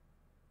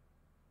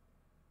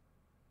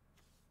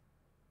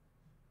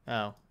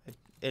 Oh,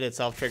 it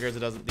itself triggers. It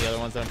doesn't. The other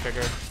ones don't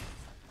trigger.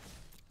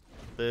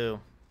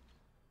 Boo.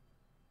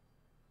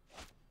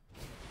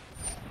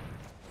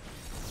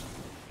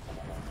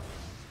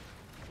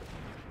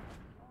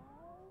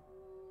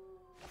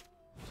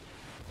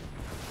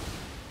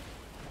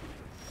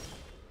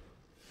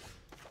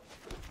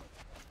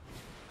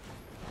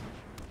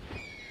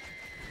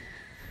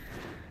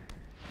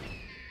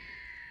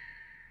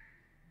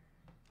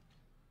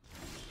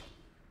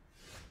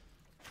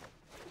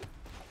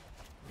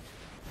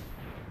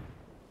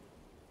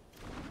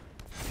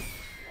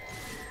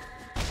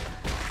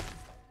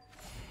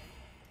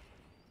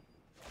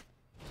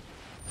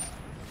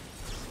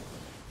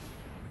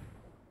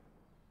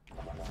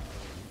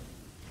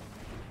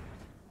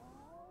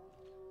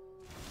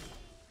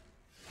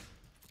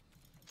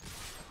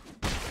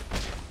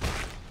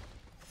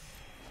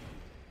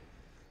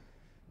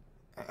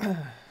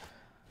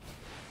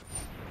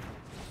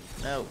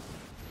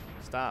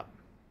 Stop.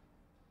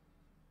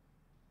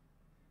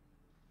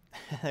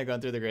 They're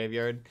going through the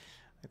graveyard.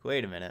 Like,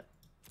 wait a minute.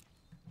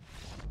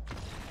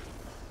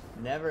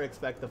 Never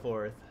expect the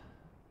fourth.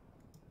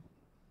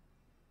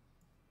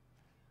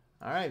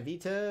 Alright,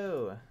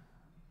 veto.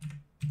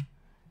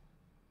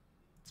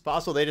 It's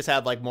possible they just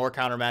had like more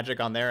counter magic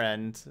on their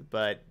end,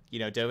 but you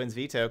know, Dovin's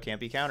veto can't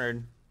be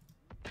countered.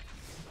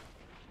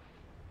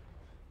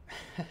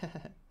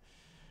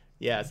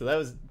 Yeah, so that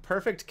was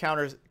perfect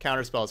counter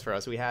spells for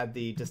us. We had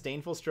the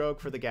Disdainful Stroke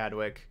for the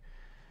Gadwick,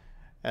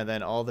 and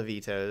then all the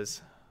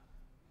vetoes.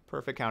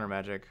 Perfect counter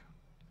magic.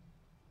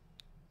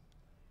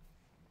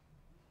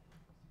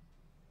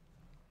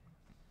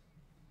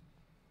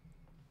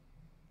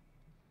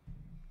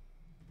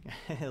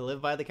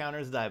 Live by the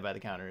counters, die by the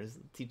counters.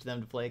 Teach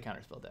them to play a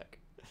counterspell deck.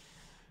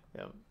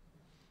 Yep.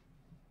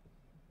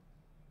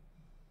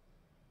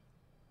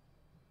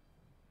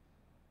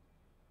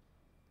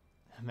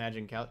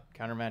 Imagine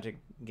counter magic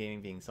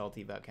gaming being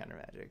salty about counter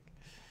magic.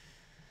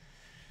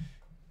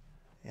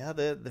 Yeah,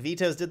 the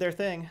vetoes did their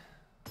thing.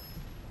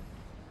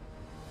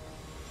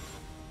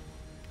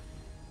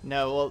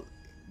 No, well,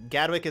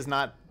 Gadwick is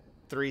not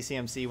 3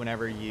 CMC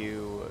whenever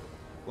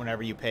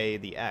you pay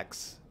the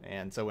X.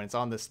 And so when it's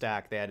on the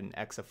stack, they had an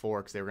X of 4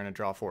 because they were going to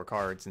draw 4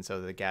 cards, and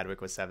so the Gadwick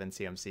was 7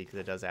 CMC because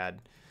it does add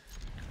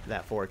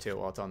that 4 to it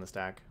while it's on the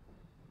stack.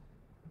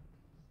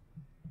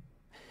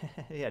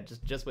 Yeah,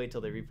 just wait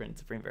till they reprint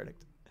Supreme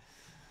Verdict.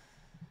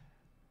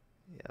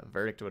 Yeah,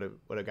 Verdict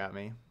would have got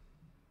me.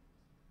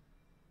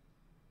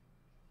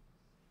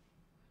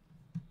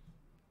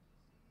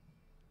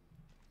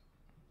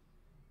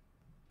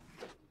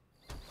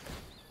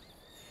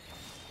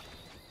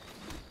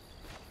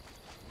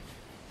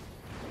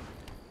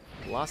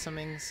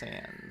 Blossoming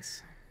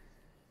Sands.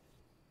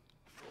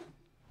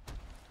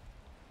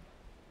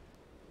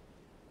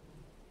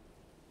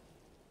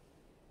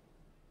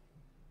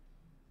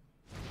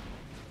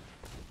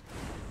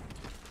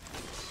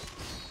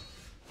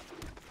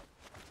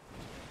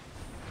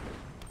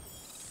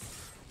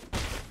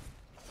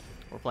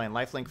 We're playing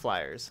Lifelink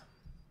Flyers.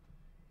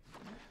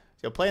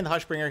 So playing the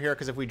Hushbringer here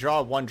because if we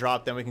draw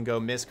 1-drop, then we can go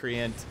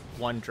Miscreant,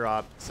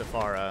 1-drop,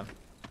 Sephara.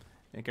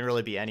 It can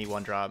really be any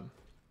 1-drop.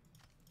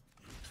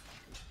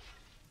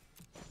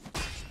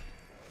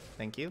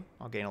 Thank you.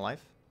 I'll gain a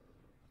life.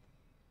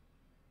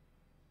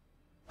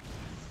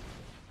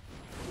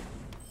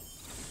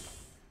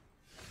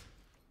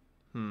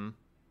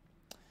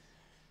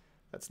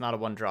 That's not a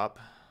 1-drop.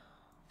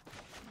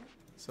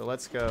 So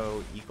let's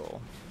go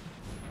Eagle.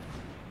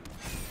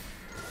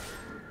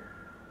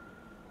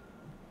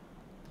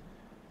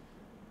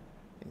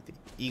 I think the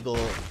Eagle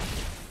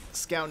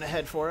scouting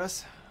ahead for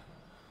us.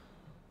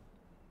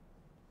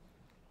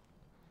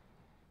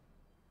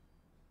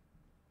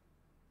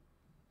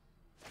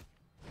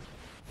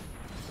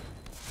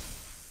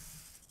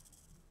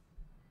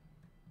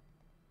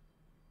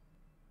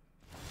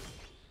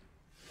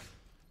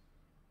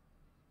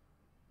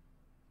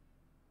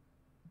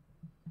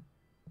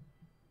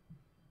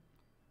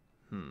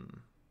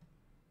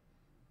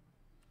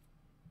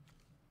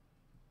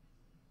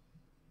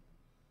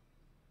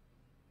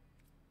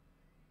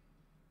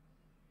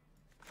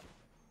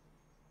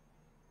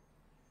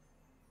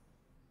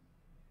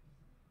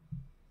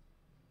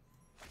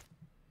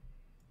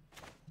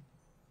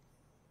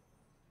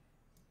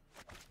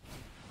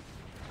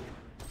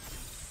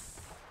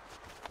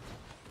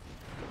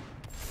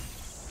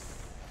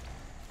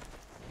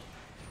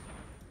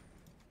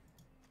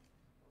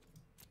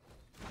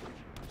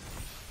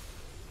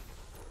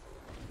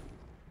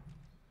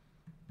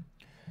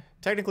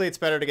 Technically, it's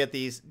better to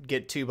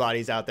get 2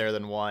 bodies out there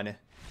than 1,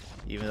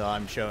 even though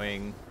I'm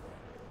showing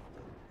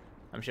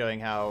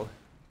how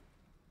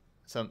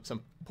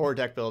some poor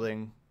deck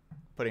building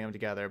putting them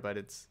together, but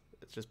it's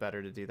just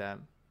better to do that.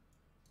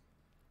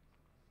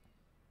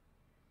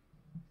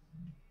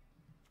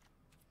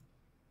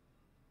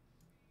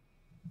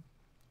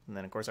 And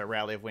then of course our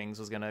Rally of Wings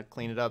was gonna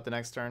clean it up the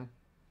next turn.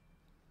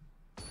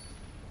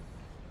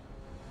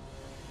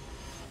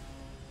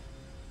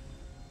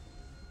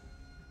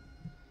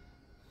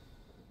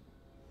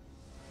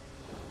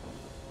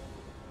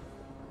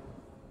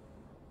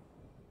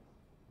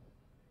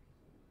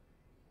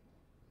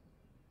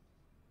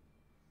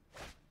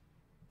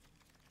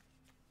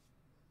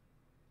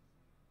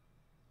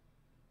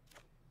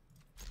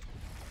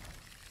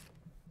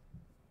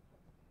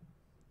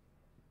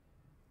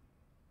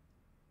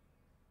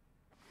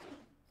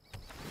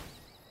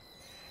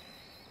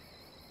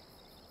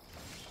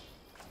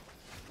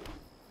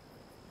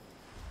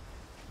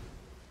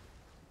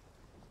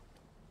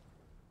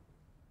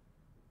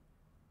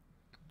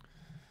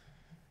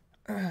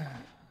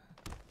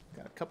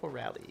 Got a couple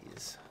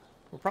rallies.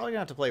 We're probably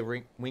gonna have to play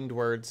Winged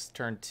Words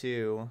turn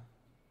 2.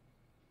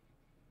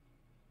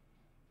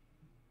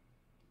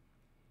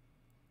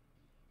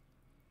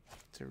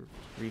 To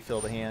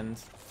refill the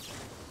hand.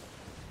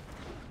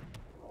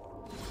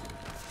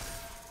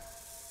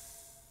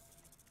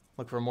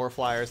 Look for more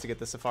flyers to get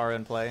the Sephara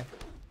in play.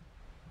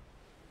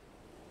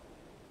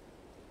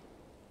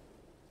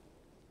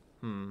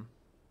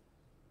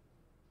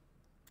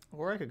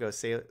 Or I could go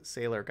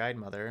Sailor Guide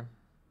Mother.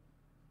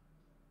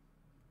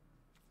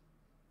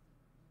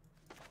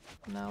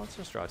 No, let's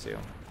just draw 2.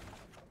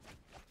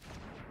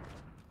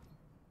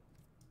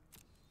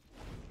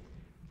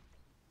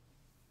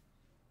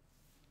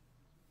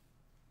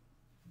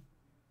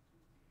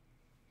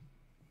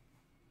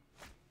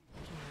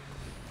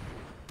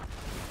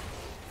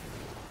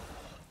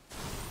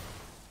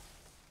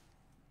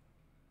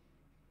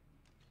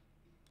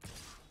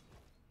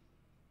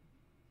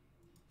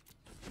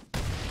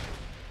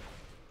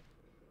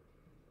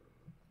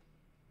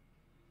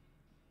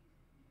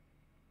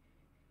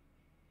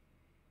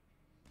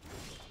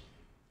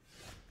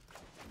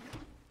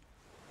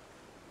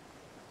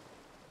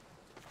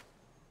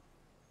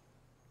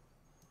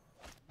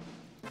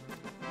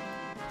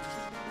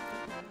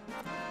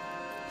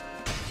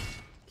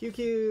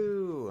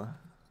 QQ!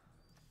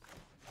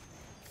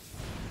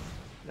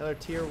 Another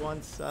tier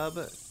 1 sub,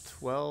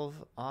 12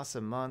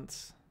 awesome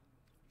months.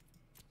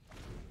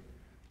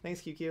 Thanks,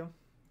 QQ.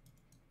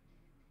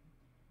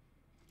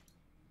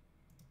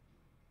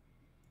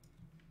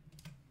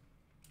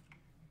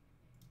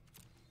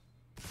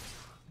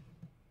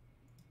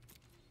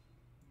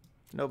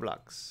 No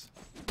blocks.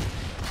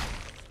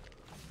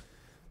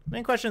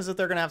 Main question is if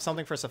they're going to have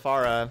something for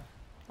Safara,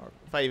 or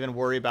if I even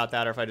worry about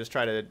that, or if I just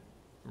try to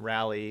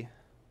rally.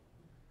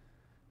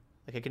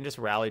 Like, I can just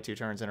rally 2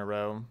 turns in a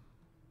row.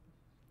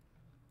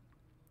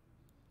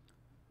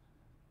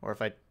 Or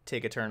if I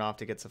take a turn off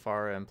to get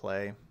Safara in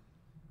play. I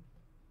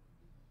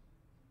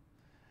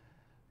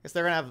guess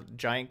they're going to have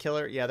Giant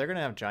Killer. Yeah, they're going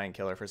to have Giant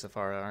Killer for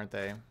Safara, aren't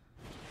they?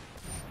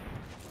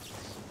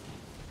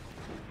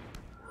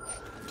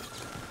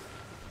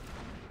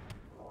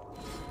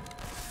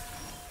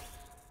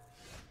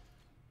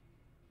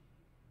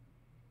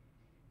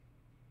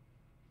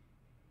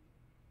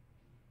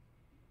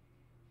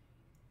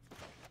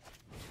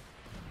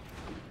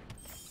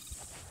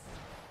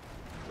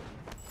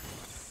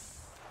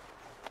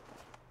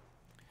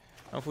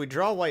 If we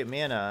draw white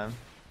mana,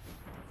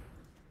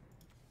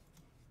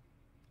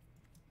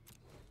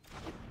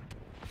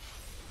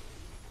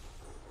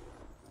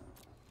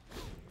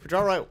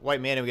 white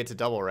mana, we get to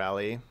double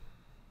rally.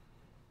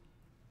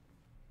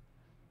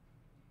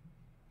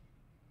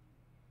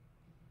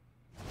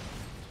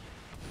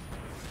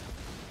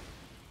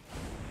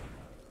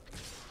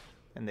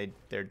 And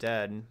they're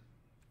dead.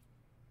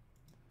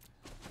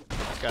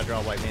 Just gotta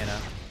draw white mana.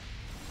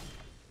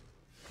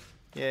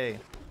 Yay.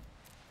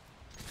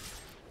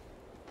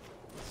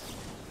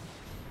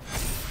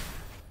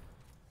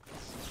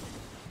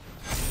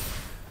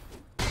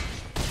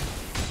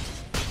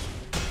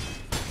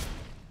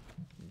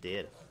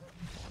 Did.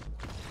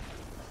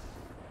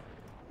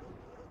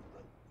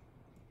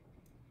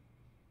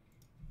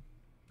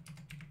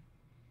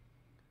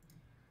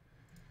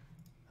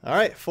 All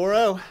right,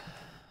 4-0.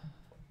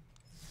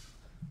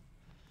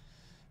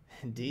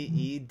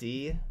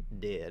 D-E-D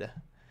did.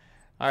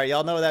 All right,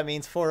 y'all know what that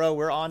means. 4-0,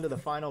 we're on to the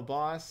final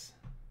boss.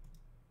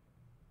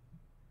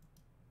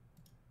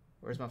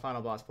 Where's my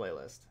final boss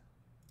playlist?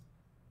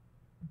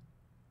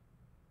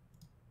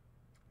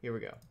 Here we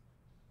go.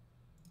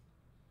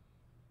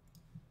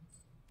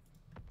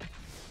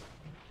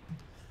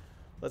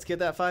 Let's get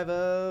that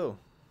 5-0.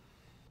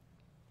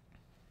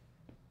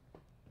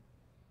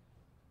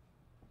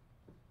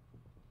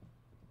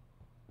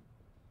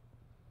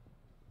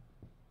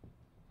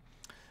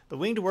 The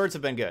winged words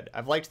have been good.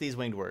 I've liked these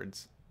winged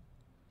words.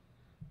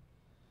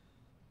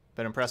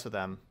 Been impressed with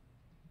them.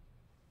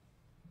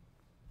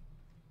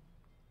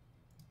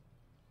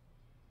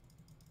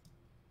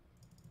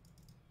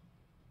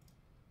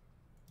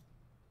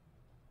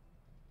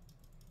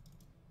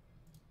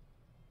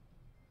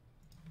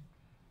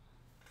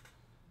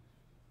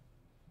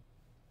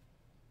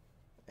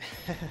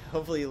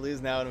 Hopefully you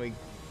lose now and we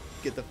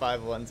get the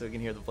 5-1 so we can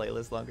hear the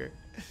playlist longer.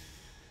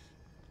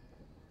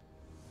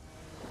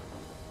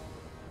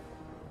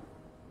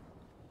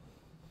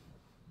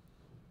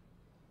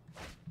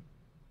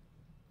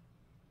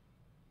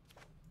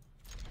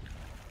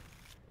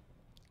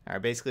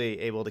 Alright, basically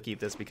able to keep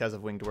this because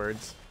of winged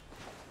words.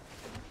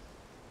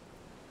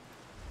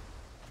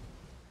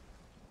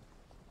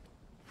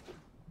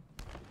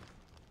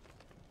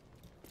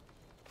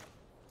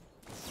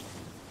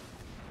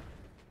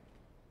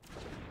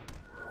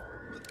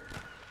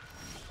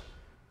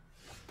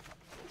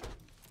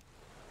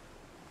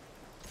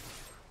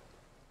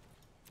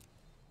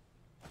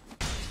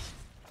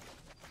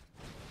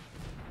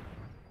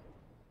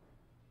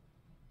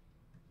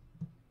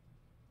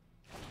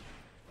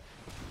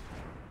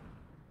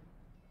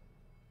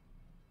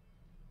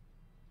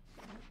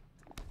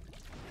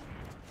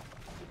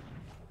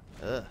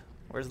 Ugh,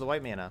 where's the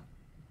white mana?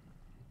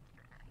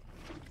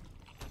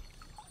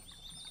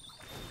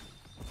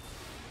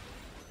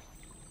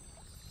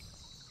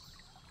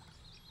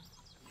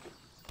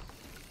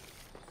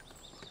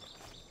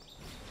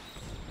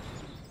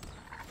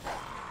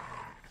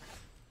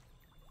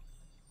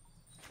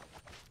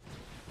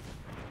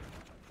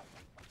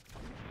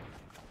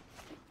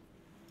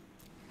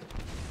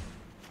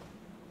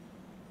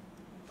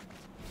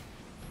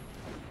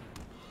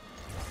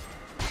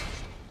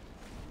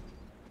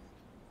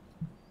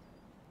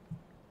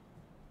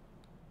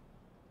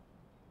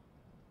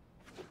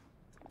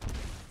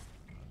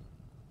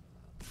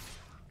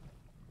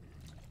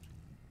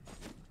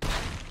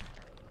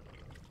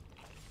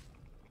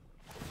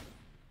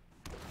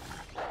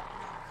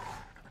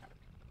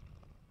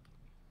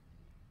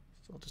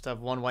 just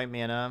have 1 white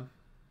mana.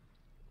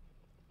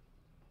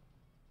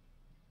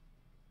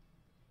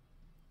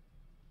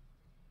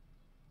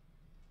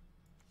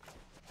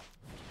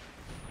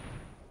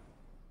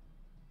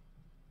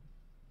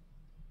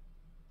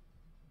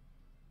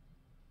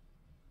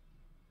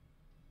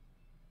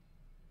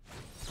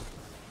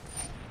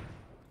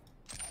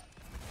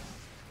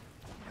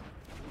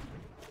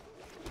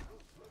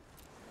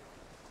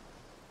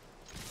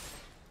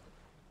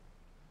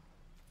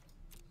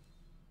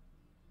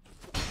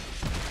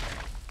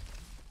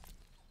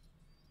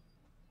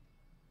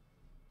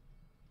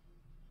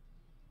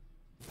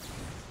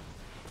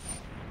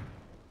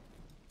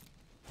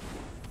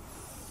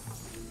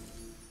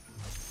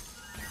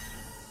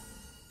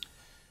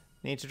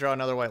 Need to draw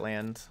another white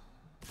land.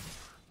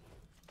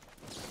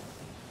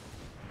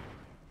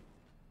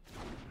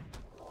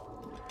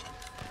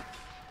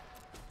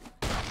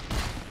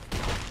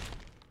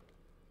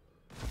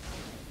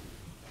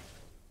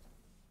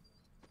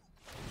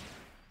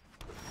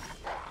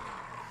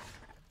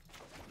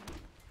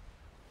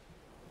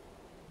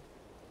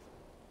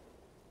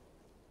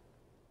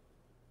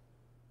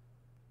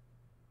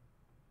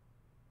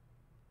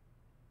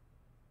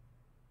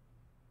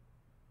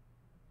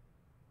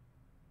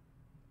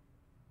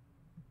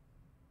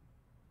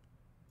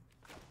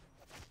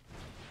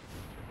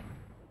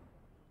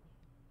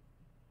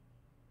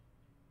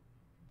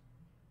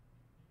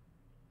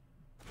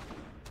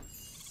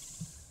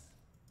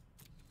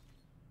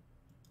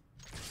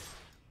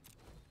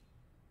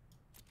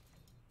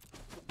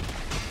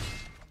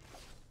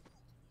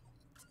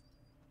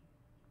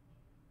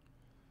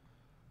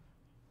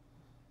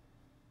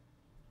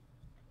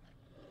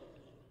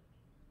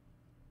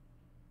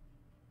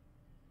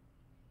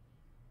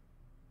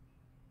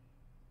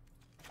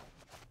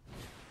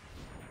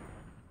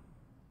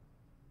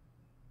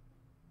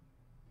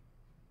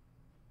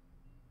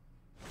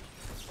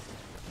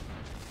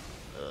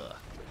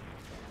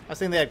 I was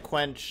thinking they had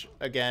Quench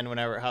again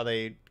whenever how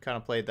they kind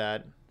of played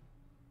that.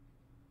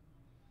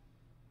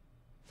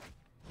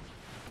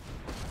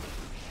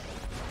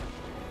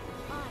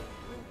 I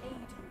will aid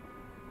you.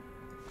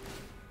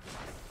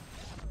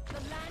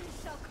 The land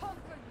shall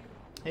conquer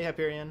you. Hey,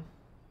 Hyperion.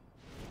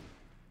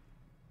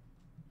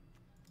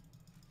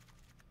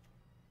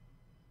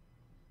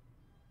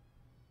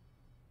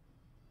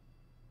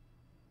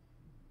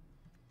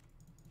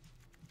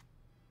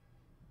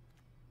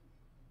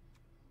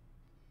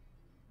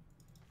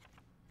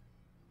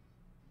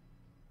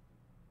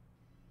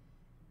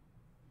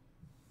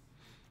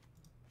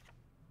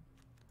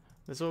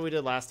 This is what we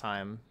did last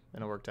time,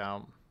 and it worked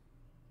out. I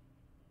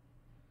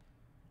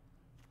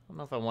don't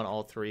know if I want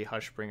all 3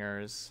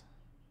 Hushbringers.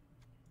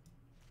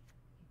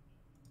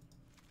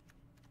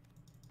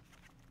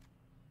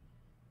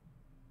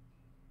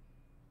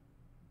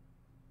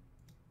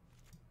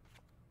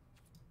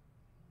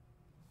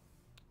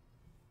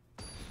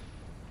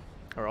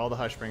 Or all the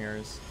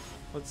Hushbringers.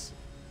 Let's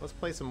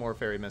play some more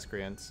Fairy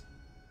Miscreants.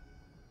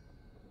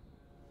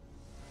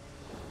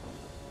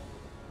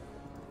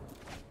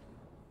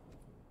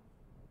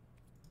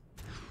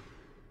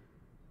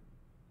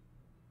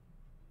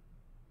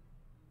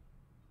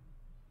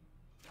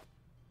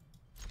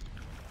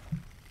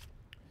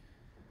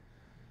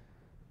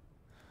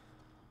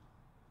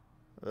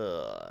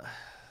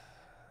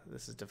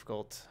 This is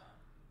difficult.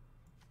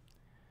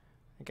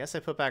 I guess I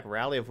put back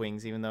Rally of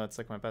Wings, even though it's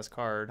like my best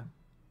card.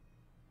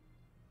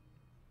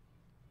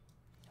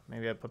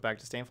 Maybe I put back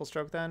Disdainful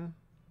Stroke then?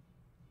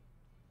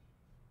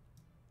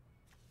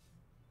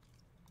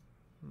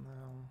 No.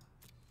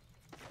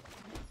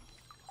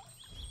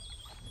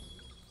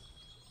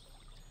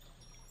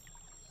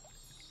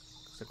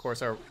 So of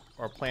course our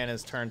plan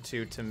is turn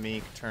 2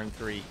 Tamik, turn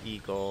 3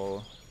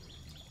 Eagle.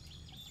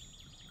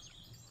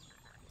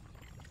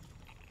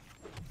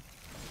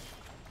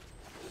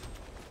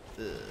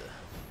 Ugh.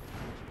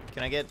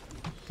 Can I get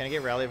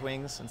Rally of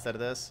Wings instead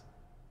of this?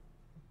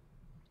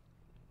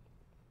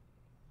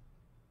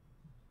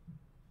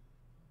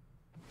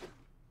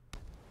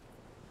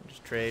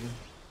 Just trade.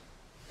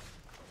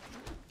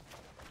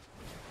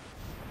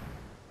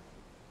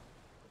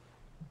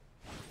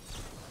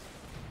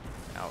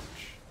 Ouch.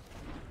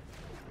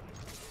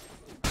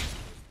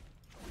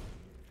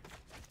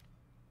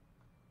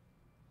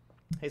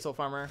 Hey, Soul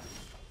Farmer.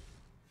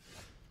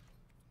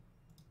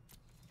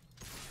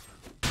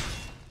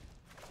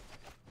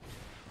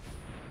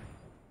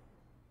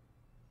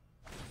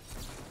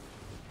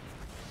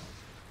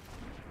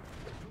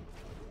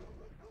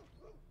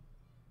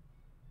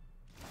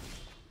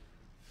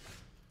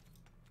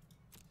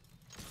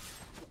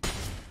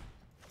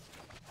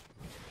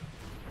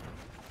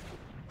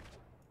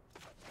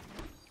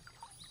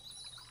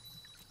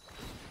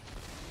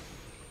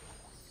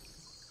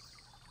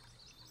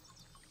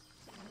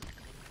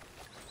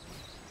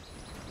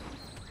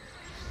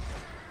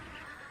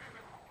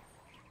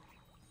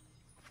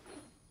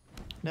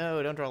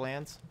 No, don't draw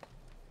lands.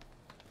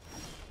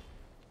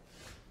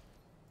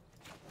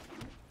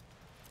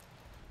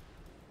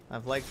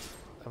 I've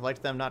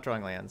liked them not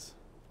drawing lands.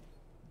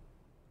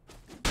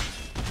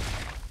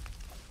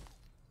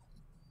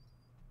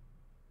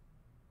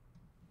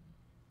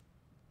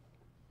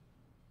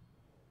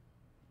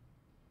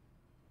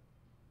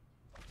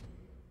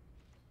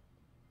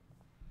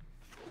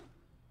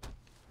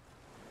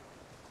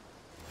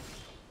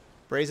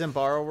 Brazen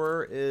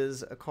Borrower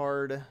is a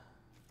card.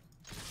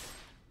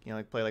 You know,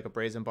 like play like a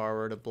Brazen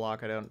Borrower to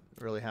block. I don't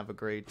really have a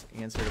great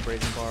answer to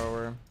Brazen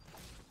Borrower.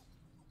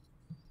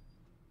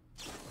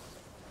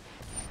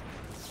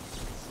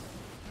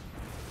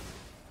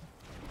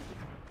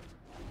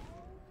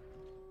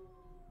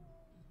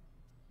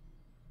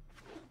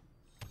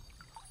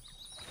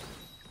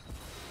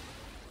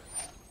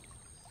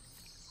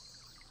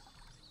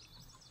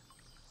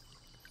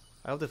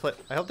 I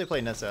hope they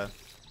play Nissa.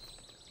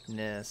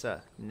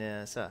 Nissa.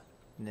 Nissa.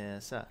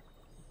 Nissa.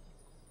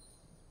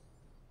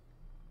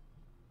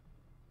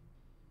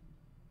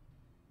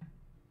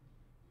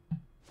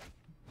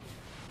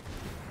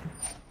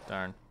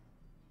 Darn.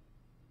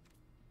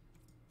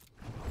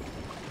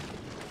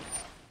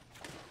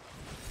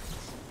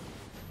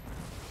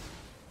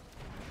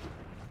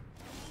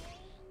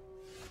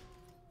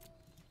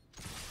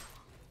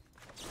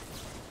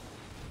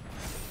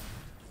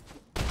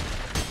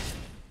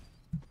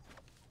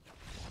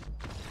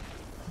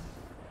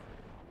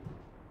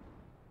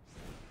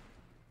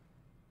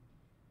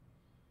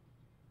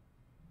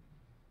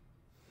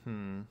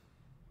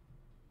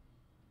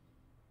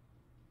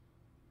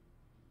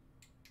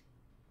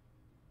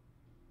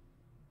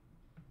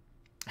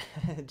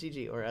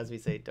 GG, or as we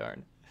say,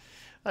 darn.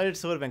 It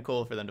just would have been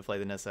cool for them to play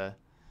the Nissa.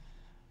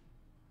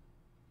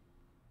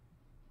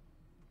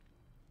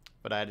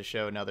 But I had to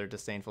show another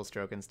Disdainful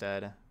Stroke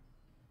instead.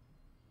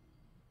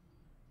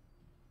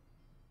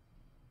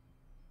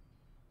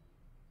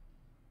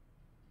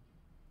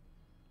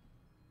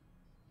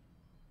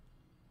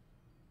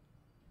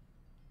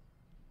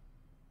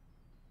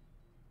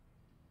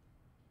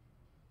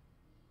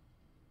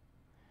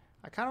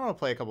 I kind of want to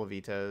play a couple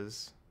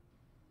vetoes.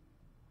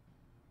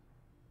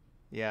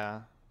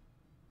 Yeah.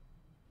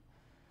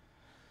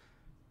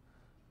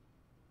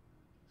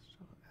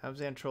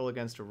 Abzan Troll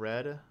against a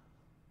red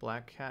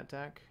Black Cat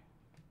deck.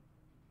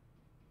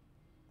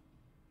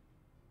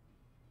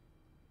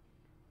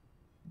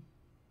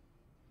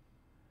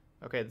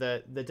 Okay,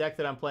 the deck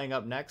that I'm playing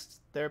up next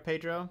there,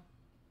 Pedro.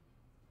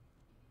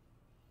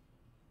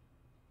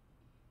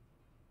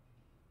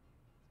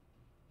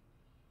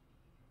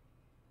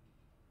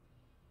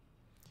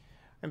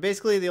 And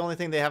basically the only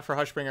thing they have for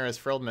Hushbringer is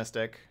Frilled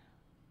Mystic.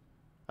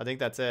 I think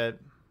that's it.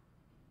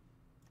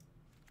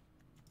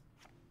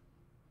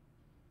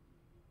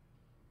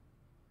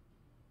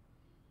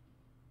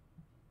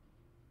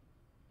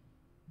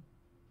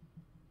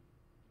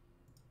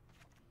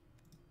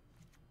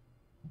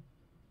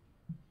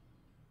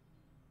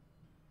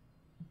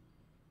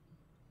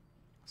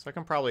 So I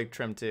can probably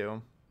trim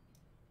too.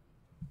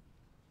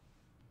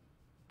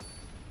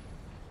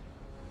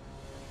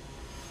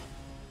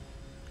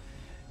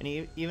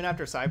 And even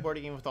after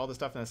sideboarding with all the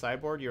stuff in the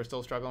sideboard, you're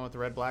still struggling with the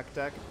red-black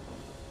deck?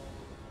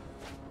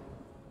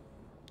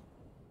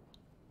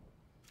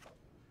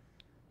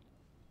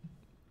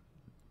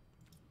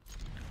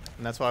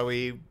 And that's why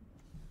we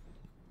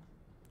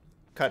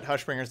cut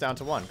Hushbringers down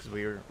to 1, because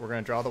we're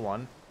going to draw the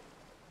 1.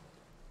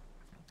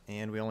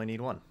 And we only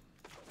need 1.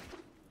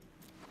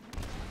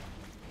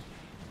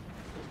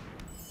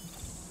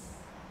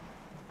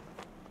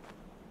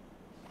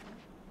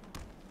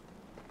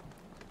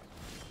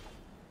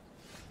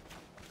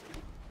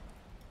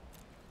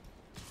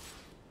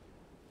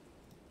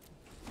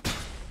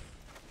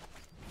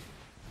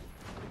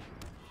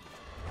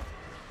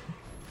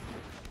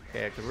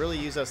 Okay, I could really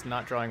use us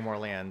not drawing more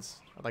lands.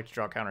 I'd like to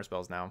draw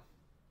counterspells now.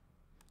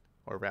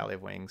 Or Rally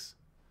of Wings.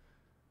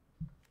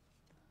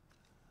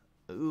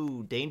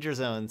 Ooh, Danger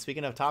Zone.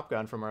 Speaking of Top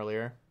Gun from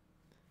earlier.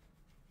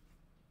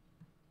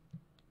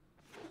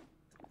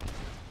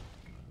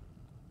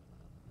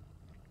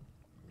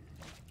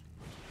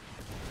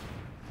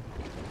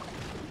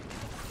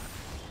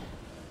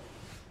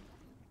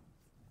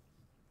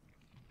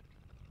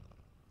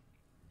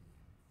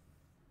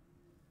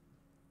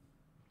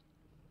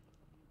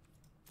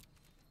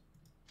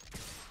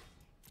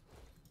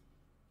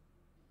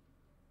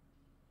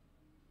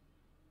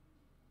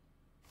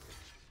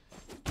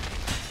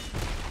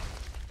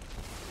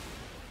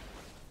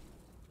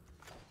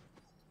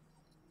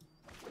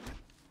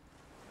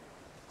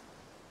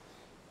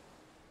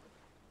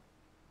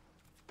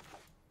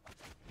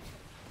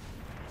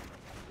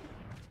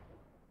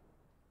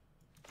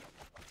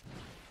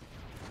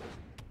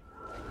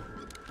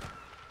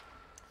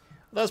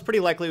 That was pretty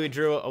likely we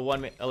drew a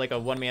one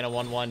mana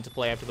 1/1 to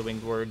play after the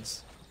Winged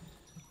Words.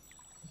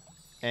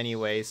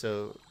 Anyway,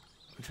 so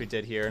which we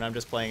did here, and I'm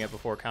just playing it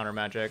before counter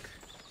magic.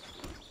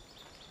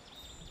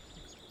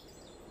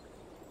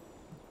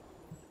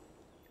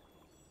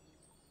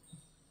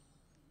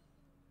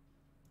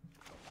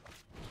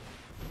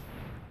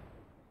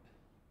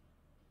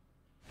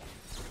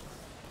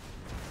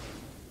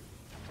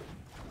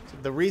 So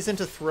the reason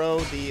to throw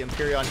the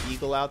Empyrean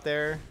Eagle out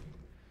there,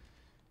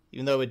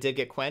 even though it did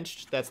get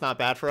quenched, that's not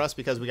bad for us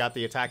because we got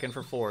the attack in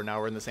for 4. Now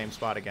we're in the same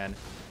spot again.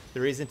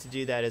 The reason to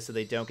do that is so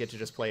they don't get to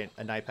just play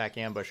a Night Pack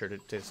Ambusher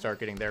to start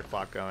getting their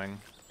clock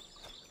going.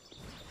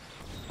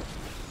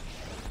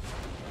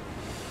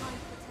 I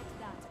protect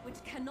that which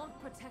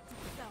cannot protect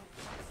itself.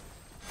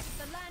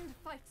 The land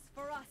fights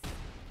for us.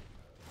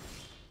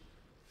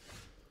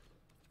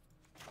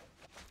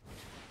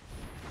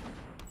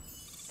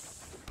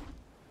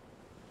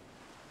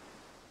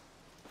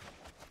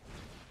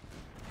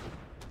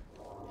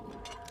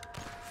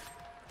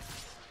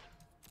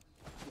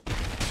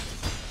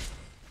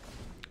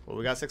 Well,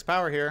 we got 6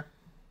 power here.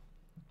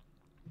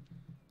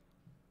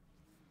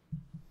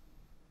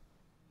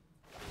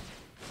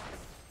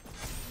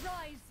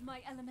 Rise,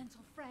 my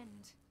elemental friend.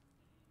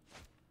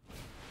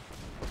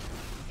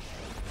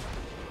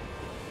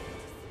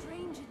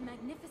 Strange and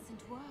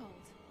magnificent world.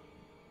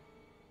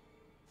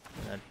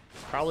 That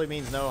probably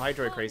means no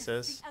Hydroid Harness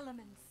Crisis. the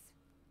elements.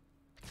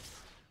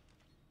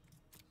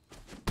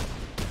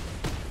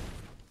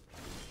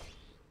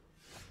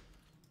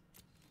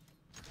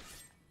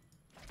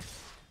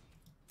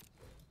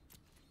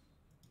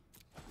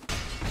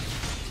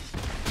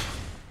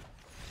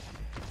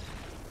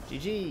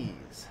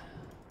 GG's.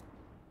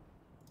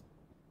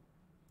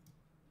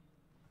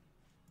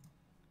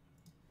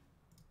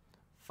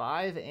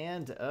 Five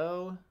and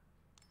 0.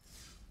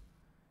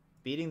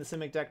 Beating the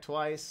Simic deck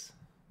twice.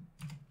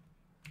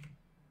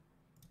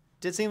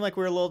 Did seem like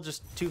we were a little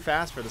just too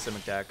fast for the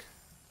Simic deck.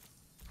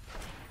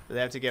 They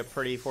have to get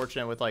pretty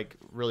fortunate with like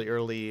really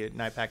early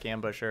Night Pack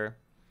Ambusher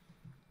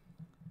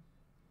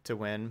to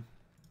win.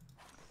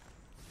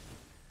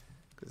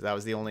 Because that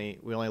was the only,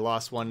 we only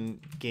lost one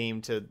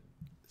game to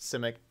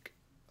Simic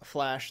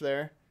Flash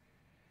there.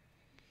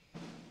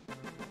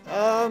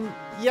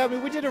 Yeah, I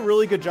mean, we did a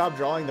really good job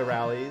drawing the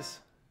rallies.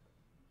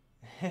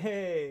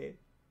 Hey,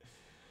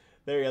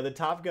 there you go. The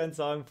Top Gun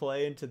song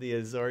play into the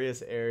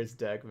Azorius Heirs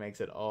deck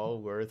makes it all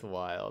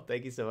worthwhile.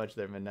 Thank you so much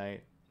there,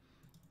 Midnight.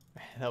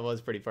 That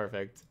was pretty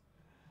perfect.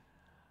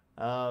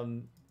 Yeah,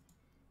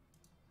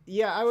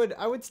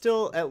 I would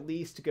still at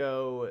least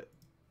go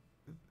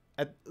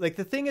at, like,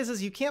 the thing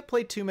is you can't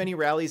play too many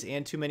rallies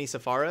and too many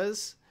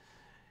Sepharas.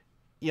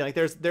 You know, like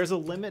there's a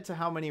limit to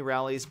how many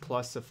rallies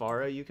plus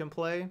Sephara you can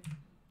play.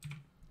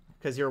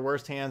 Because your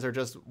worst hands are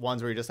just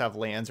ones where you just have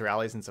lands,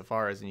 rallies, and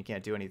Sepharas, and you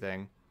can't do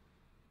anything.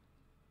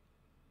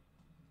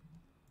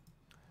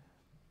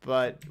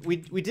 But we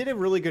did a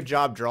really good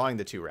job drawing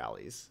the 2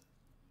 rallies.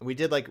 We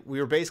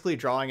were basically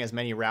drawing as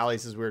many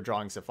rallies as we were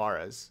drawing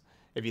Sepharas,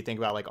 if you think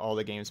about like all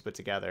the games put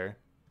together.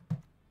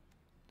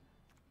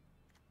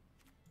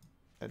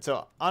 And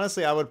so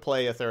honestly, I would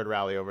play a 3rd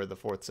rally over the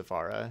 4th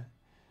Sephara.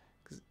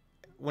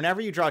 Whenever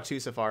you draw 2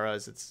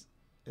 Sepharas, it's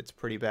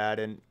pretty bad,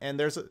 and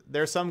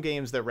there's some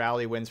games that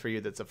rally wins for you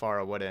that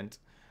Sephara wouldn't.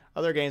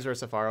 Other games where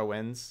Sephara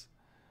wins,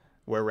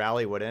 where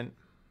rally wouldn't.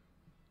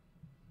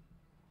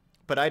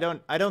 But I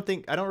don't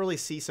really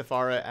see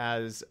Sephara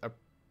as a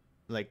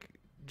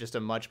just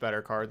a much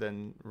better card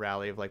than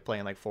rally of like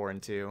playing like 4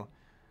 and 2.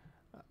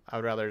 I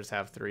would rather just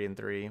have 3 and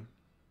 3.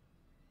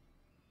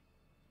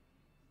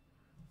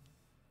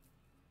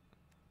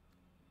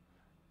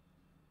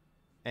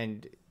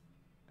 And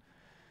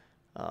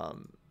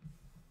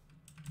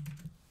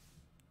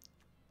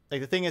like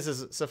the thing is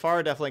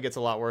Sephara definitely gets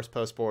a lot worse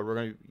post board. We're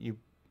going to, you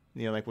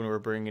know, like when we're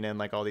bringing in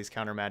like all these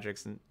counter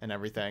magics and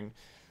everything.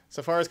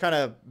 Sephara's kind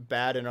of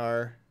bad in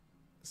our,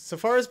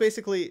 Sephara's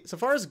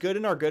good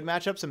in our good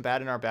matchups and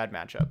bad in our bad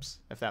matchups,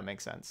 if that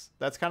makes sense.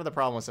 That's kind of the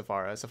problem with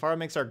Sephara. Sephara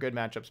makes our good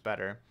matchups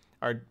better.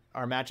 Our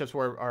matchups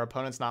where our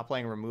opponent's not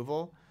playing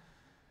removal,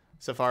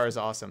 Sephara is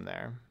awesome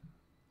there.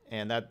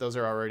 And those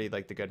are already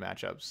like the good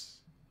matchups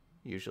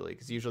usually,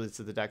 because usually it's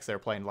the decks that are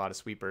playing a lot of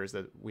sweepers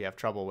that we have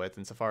trouble with,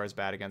 and Sephara is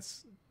bad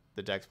against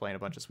the decks playing a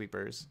bunch of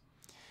sweepers.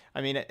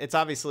 I mean, it's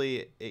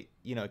obviously,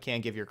 you know, it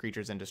can give your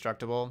creatures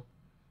indestructible,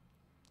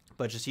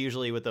 but just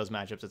usually with those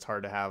matchups, it's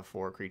hard to have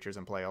 4 creatures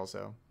in play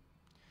also.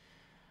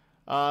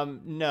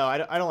 No, I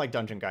don't like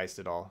Dungeon Geist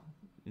at all.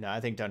 No, I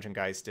think Dungeon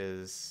Geist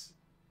is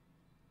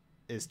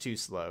too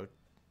slow.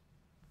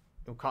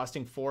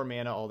 Costing 4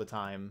 mana all the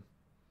time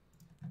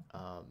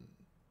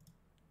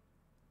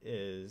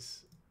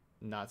is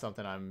not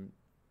something I'm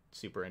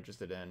super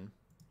interested in.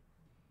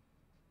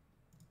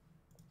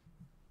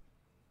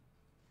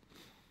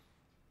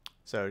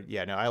 So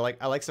yeah, no, I like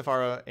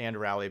Sephara and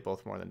Rally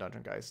both more than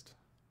Dungeon Geist.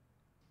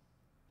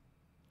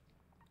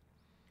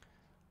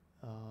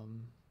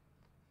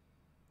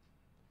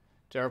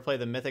 Did I ever play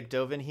the Mythic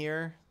Dovin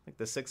here? Like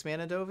the 6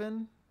 mana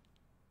Dovin?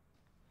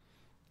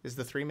 Is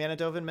the 3 mana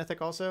Dovin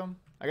Mythic also?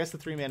 I guess the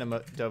 3 mana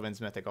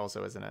Dovin's Mythic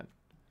also, isn't it?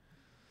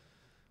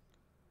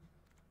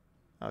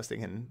 I was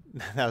thinking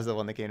that was the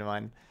one that came to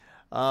mind.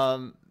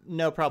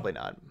 No, probably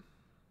not.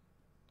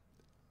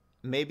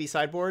 Maybe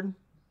sideboard.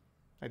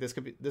 Like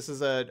this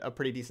is a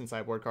pretty decent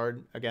sideboard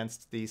card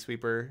against the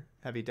sweeper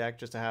heavy deck,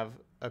 just to have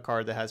a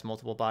card that has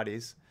multiple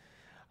bodies.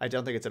 I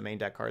don't think it's a main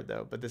deck card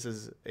though, but this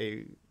is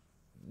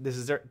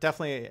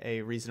definitely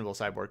a reasonable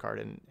sideboard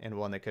card and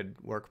one that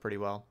could work pretty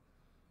well.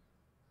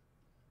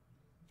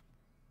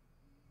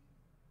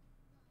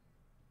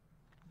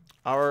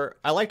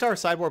 I liked our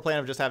sideboard plan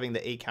of just having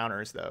the 8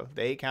 counters though.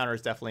 The 8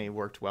 counters definitely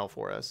worked well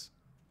for us.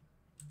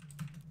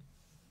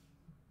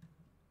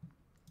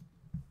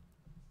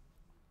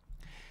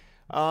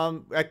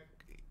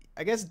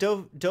 I guess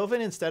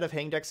Dovin instead of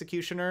Hanged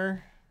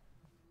Executioner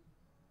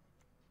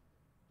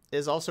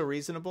is also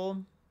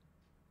reasonable.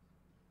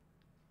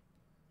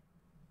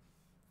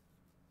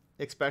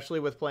 Especially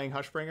with playing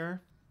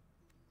Hushbringer.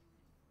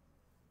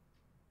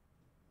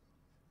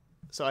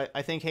 So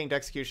I think Hanged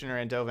Executioner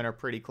and Dovin are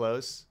pretty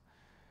close.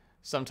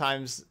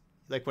 Sometimes,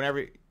 like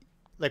whenever,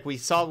 like we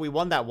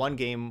won that one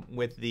game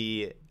with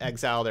the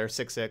Exile, their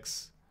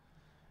 6/6.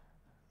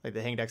 Like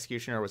the Hanged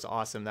Executioner was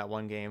awesome that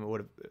one game. It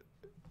would have.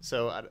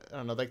 So I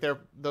don't know. Like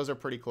those are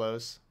pretty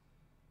close.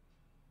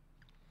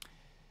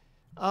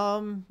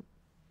 Tamik.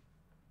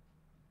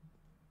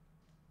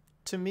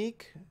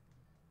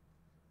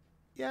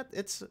 Yeah,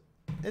 it's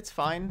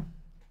fine.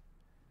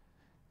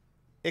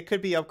 It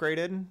could be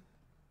upgraded,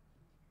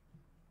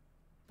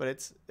 but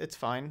it's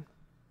fine.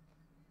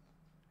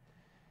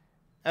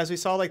 As we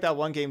saw, like that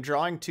one game,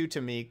 drawing 2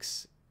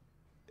 Tamiks,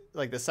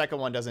 like the second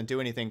one doesn't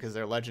do anything because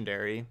they're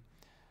legendary.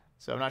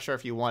 So I'm not sure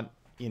if you want,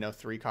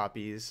 3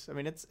 copies. I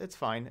mean, it's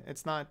fine.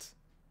 It's not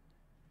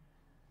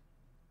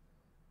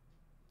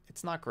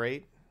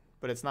great,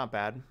 but it's not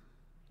bad.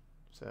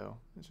 So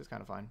it's just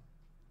kind of fine.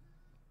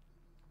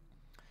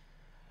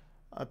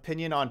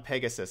 Opinion on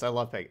Pegasus. I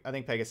love I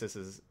think Pegasus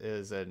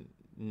is a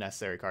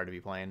necessary card to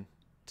be playing.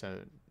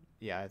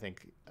 I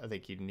think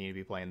you need to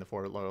be playing the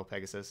 4 loyal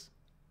Pegasus.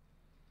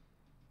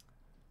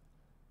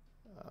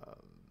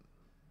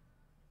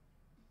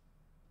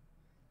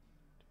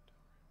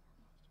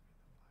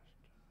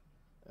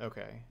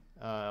 Okay,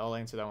 I'll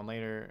answer that one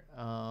later.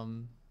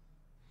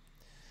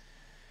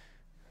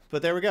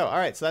 But there we go. All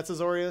right, so that's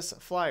Azorius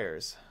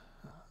Flyers.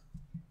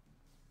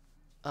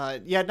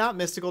 Yeah, not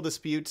Mystical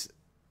Dispute.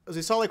 As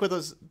we saw, like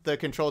with the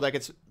control deck,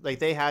 it's like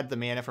they had the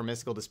mana for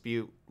Mystical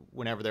Dispute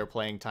whenever they're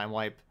playing Time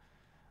Wipe.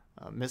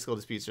 Mystical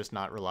Dispute's just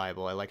not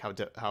reliable. I like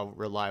how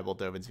reliable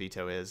Dovin's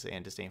Veto is,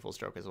 and Disdainful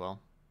Stroke as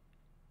well.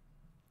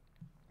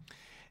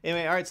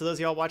 Anyway, all right, so those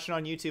of y'all watching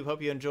on YouTube,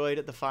 hope you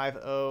enjoyed the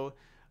 5-0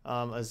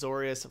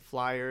 Azorius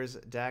Flyers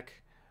deck.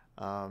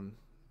 Could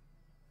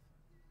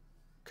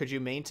you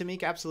main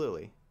Tamik?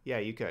 Absolutely. Yeah,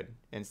 you could.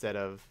 Instead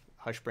of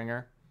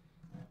Hushbringer.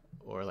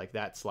 Or like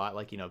that slot,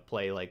 like,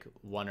 play like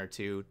 1 or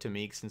 2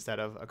 Tamiks instead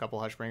of a couple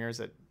Hushbringers.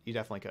 That you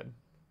definitely could.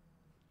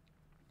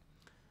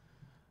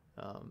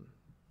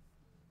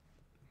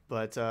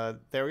 But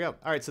there we go.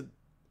 All right, so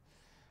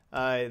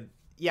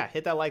yeah,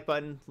 hit that like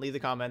button, leave the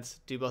comments,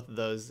 do both of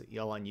those,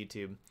 y'all on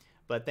YouTube.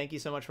 But thank you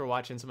so much for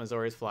watching some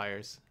Azorius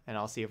Flyers, and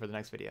I'll see you for the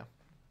next video.